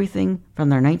Was Everything from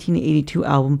their 1982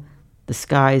 album The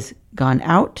Sky's Gone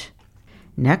Out.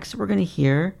 Next, we're going to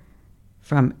hear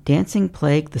from Dancing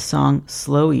Plague the song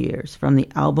Slow Years from the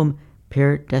album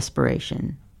Pure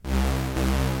Desperation.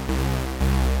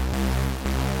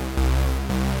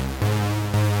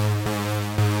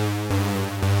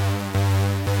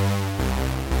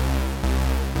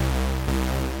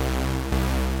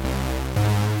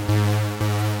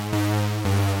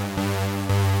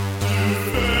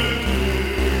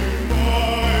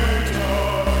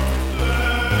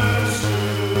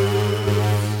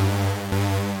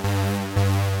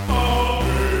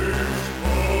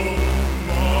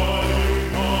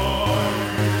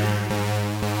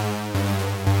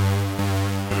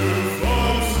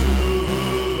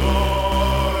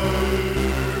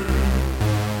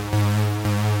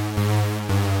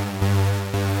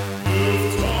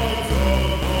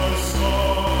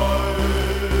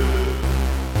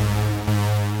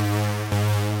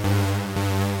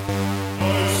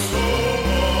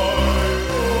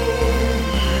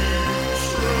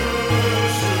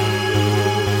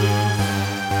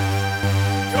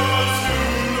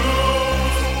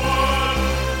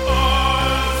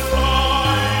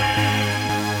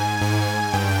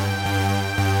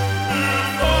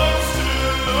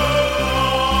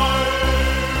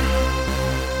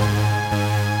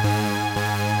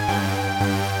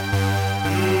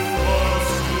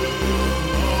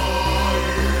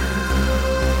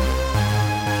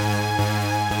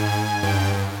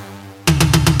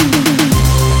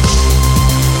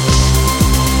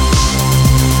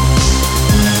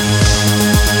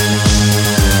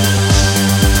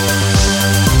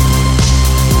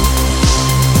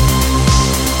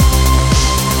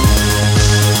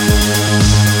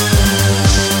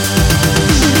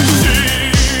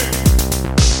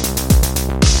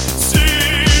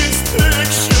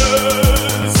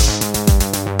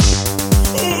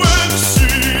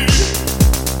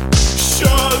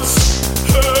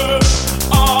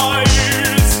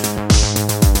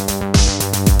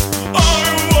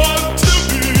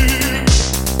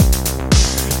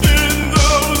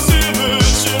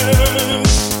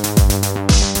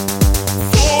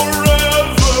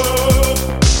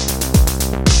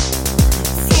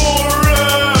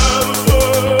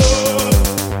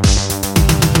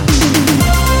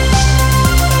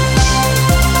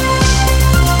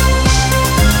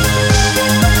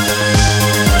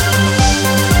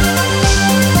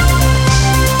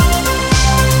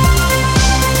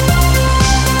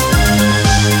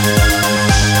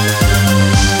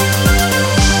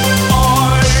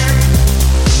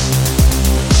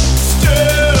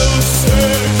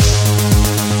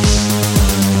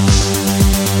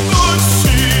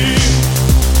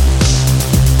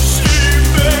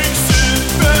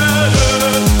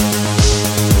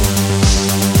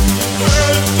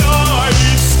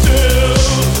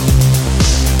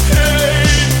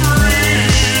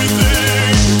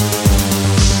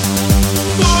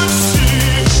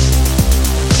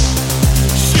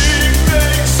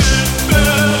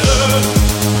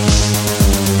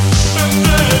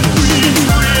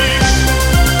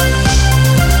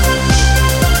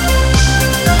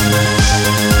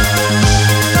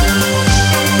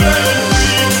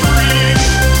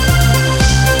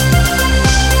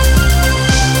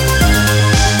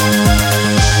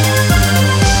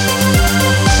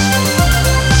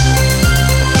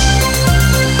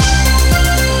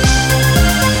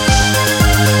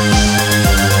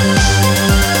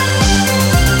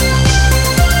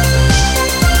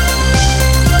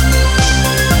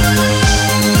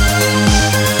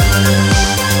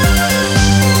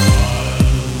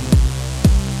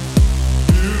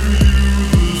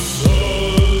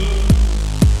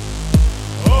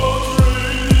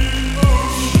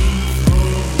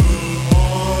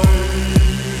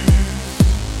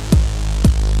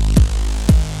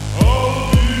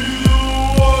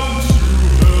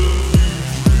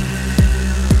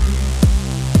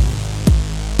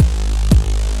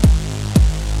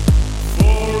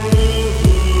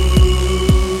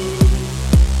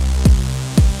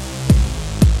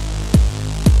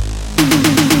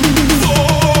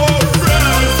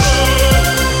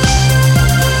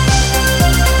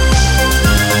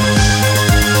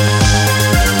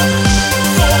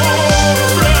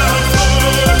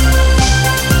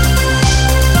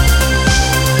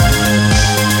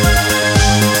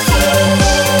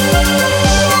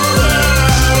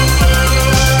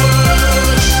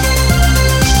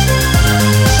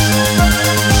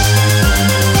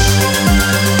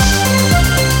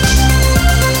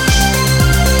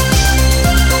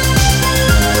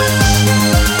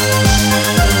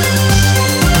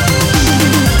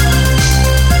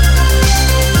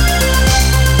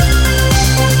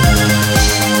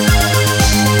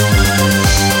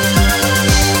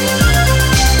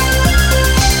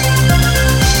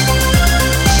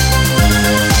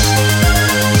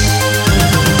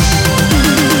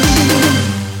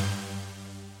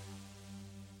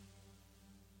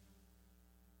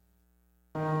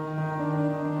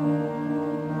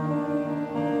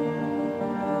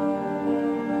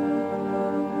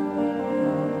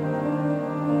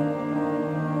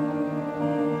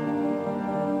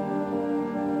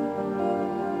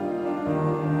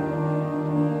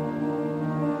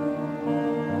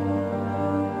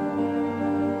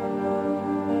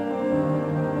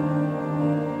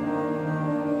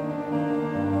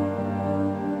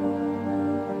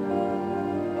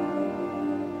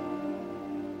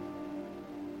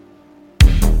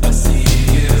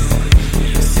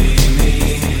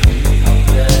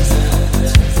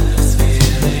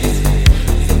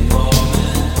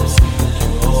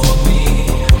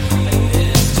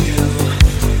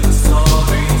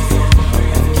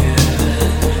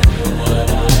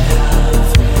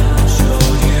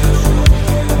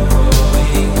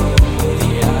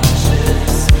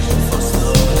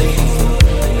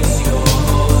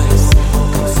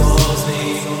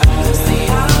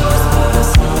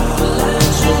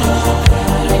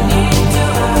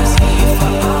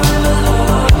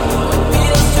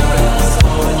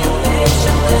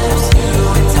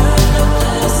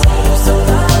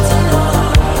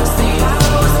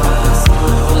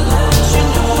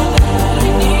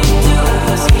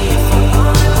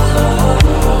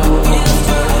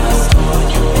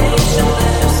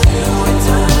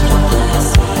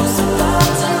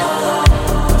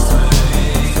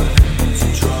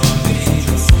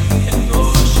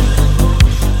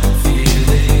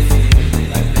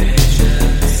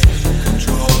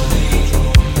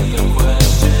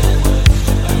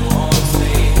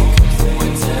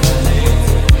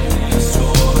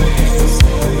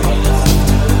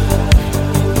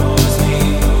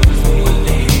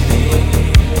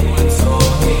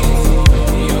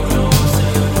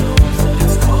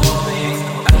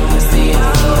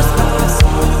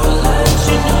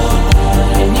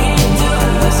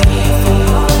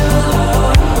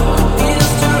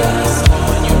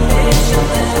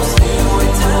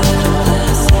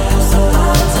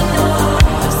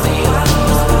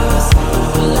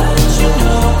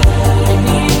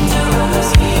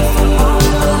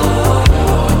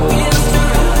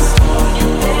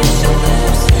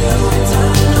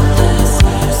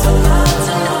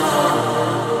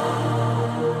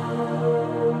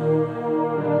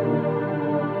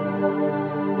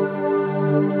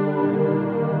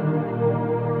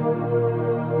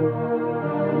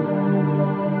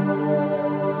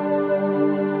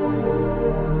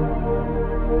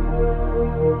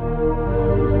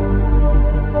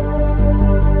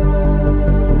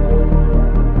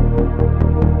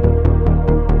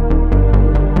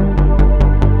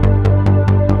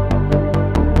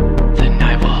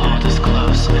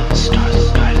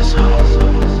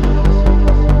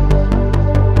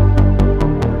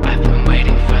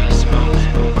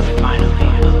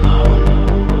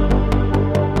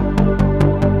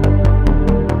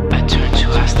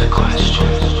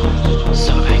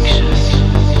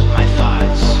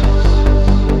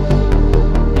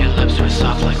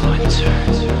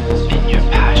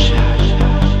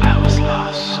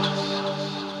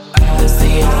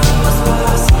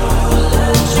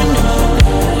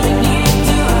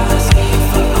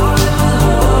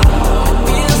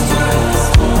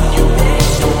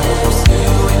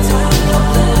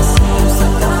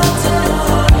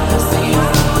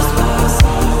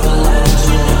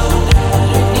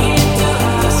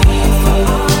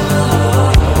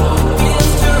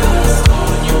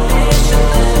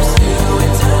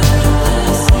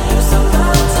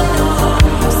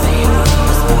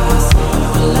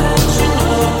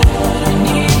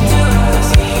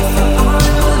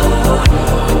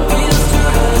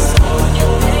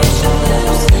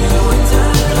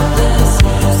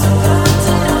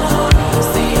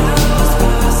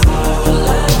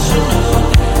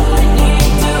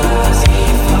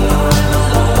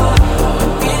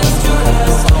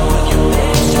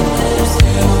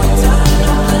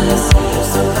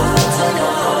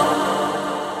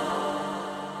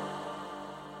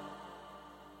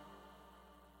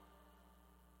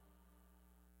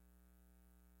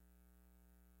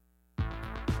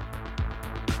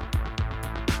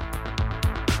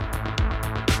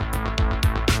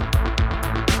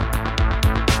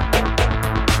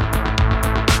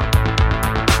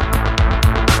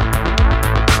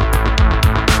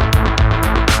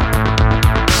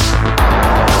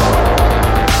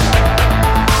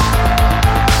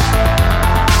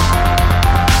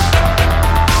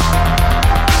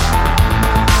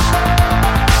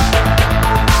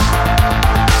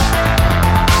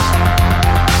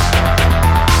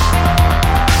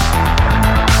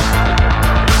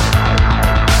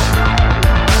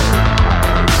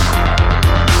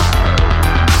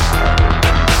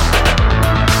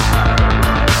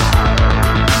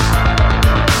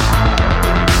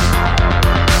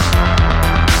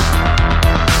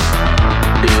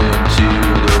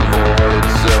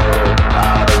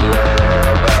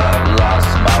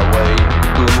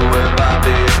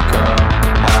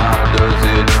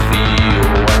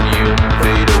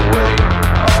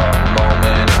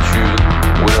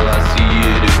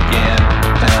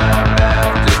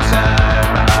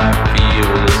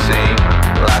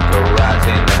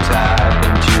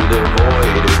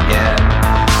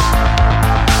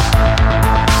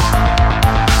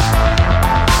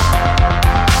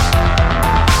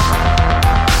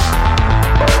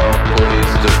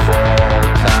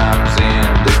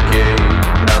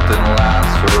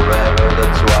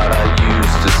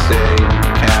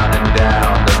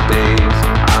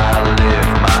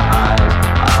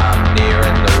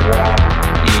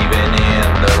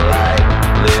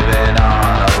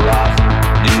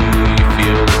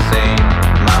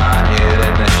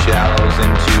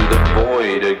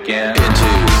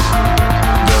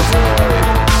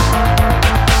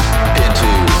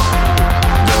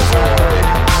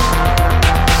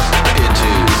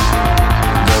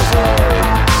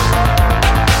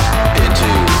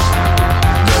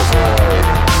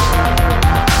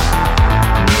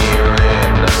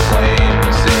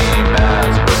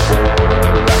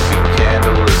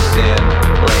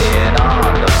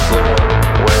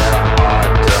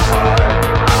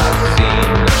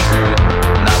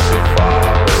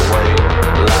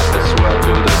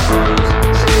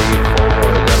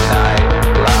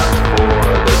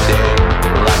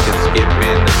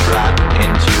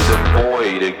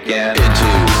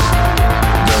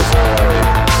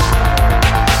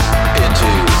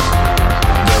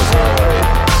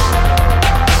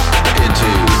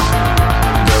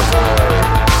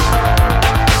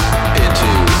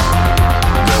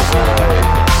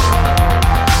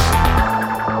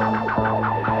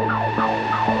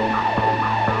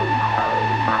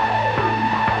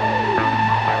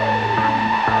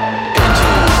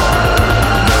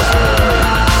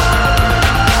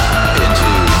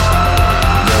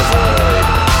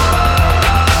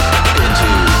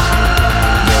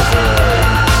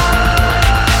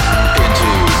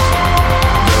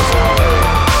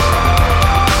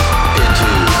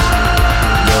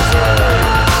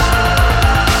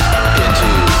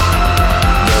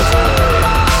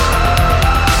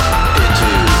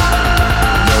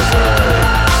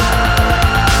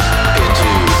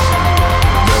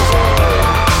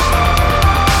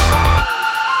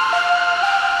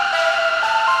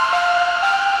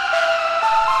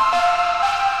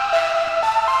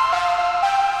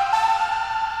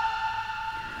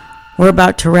 We're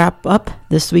about to wrap up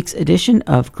this week's edition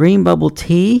of Green Bubble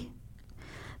Tea.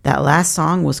 That last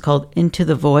song was called Into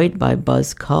the Void by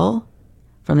Buzz Cull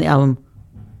from the album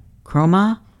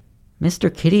Chroma.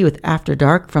 Mr.Kitty with After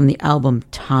Dark from the album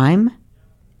Time.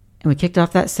 And we kicked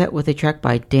off that set with a track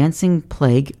by Dancing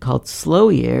Plague called Slow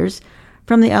Years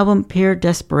from the album Pure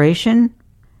Desperation.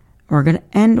 We're going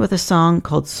to end with a song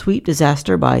called Sweet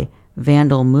Disaster by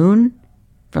Vandal Moon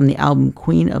from the album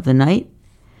Queen of the Night.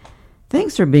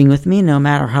 Thanks for being with me, no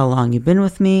matter how long you've been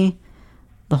with me.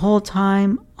 The whole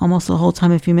time, almost the whole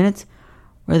time, a few minutes,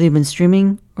 whether you've been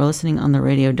streaming or listening on the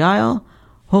radio dial.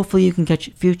 Hopefully you can catch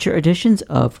future editions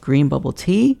of Green Bubble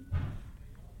Tea.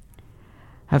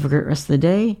 Have a great rest of the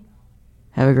day.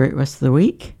 Have a great rest of the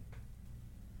week.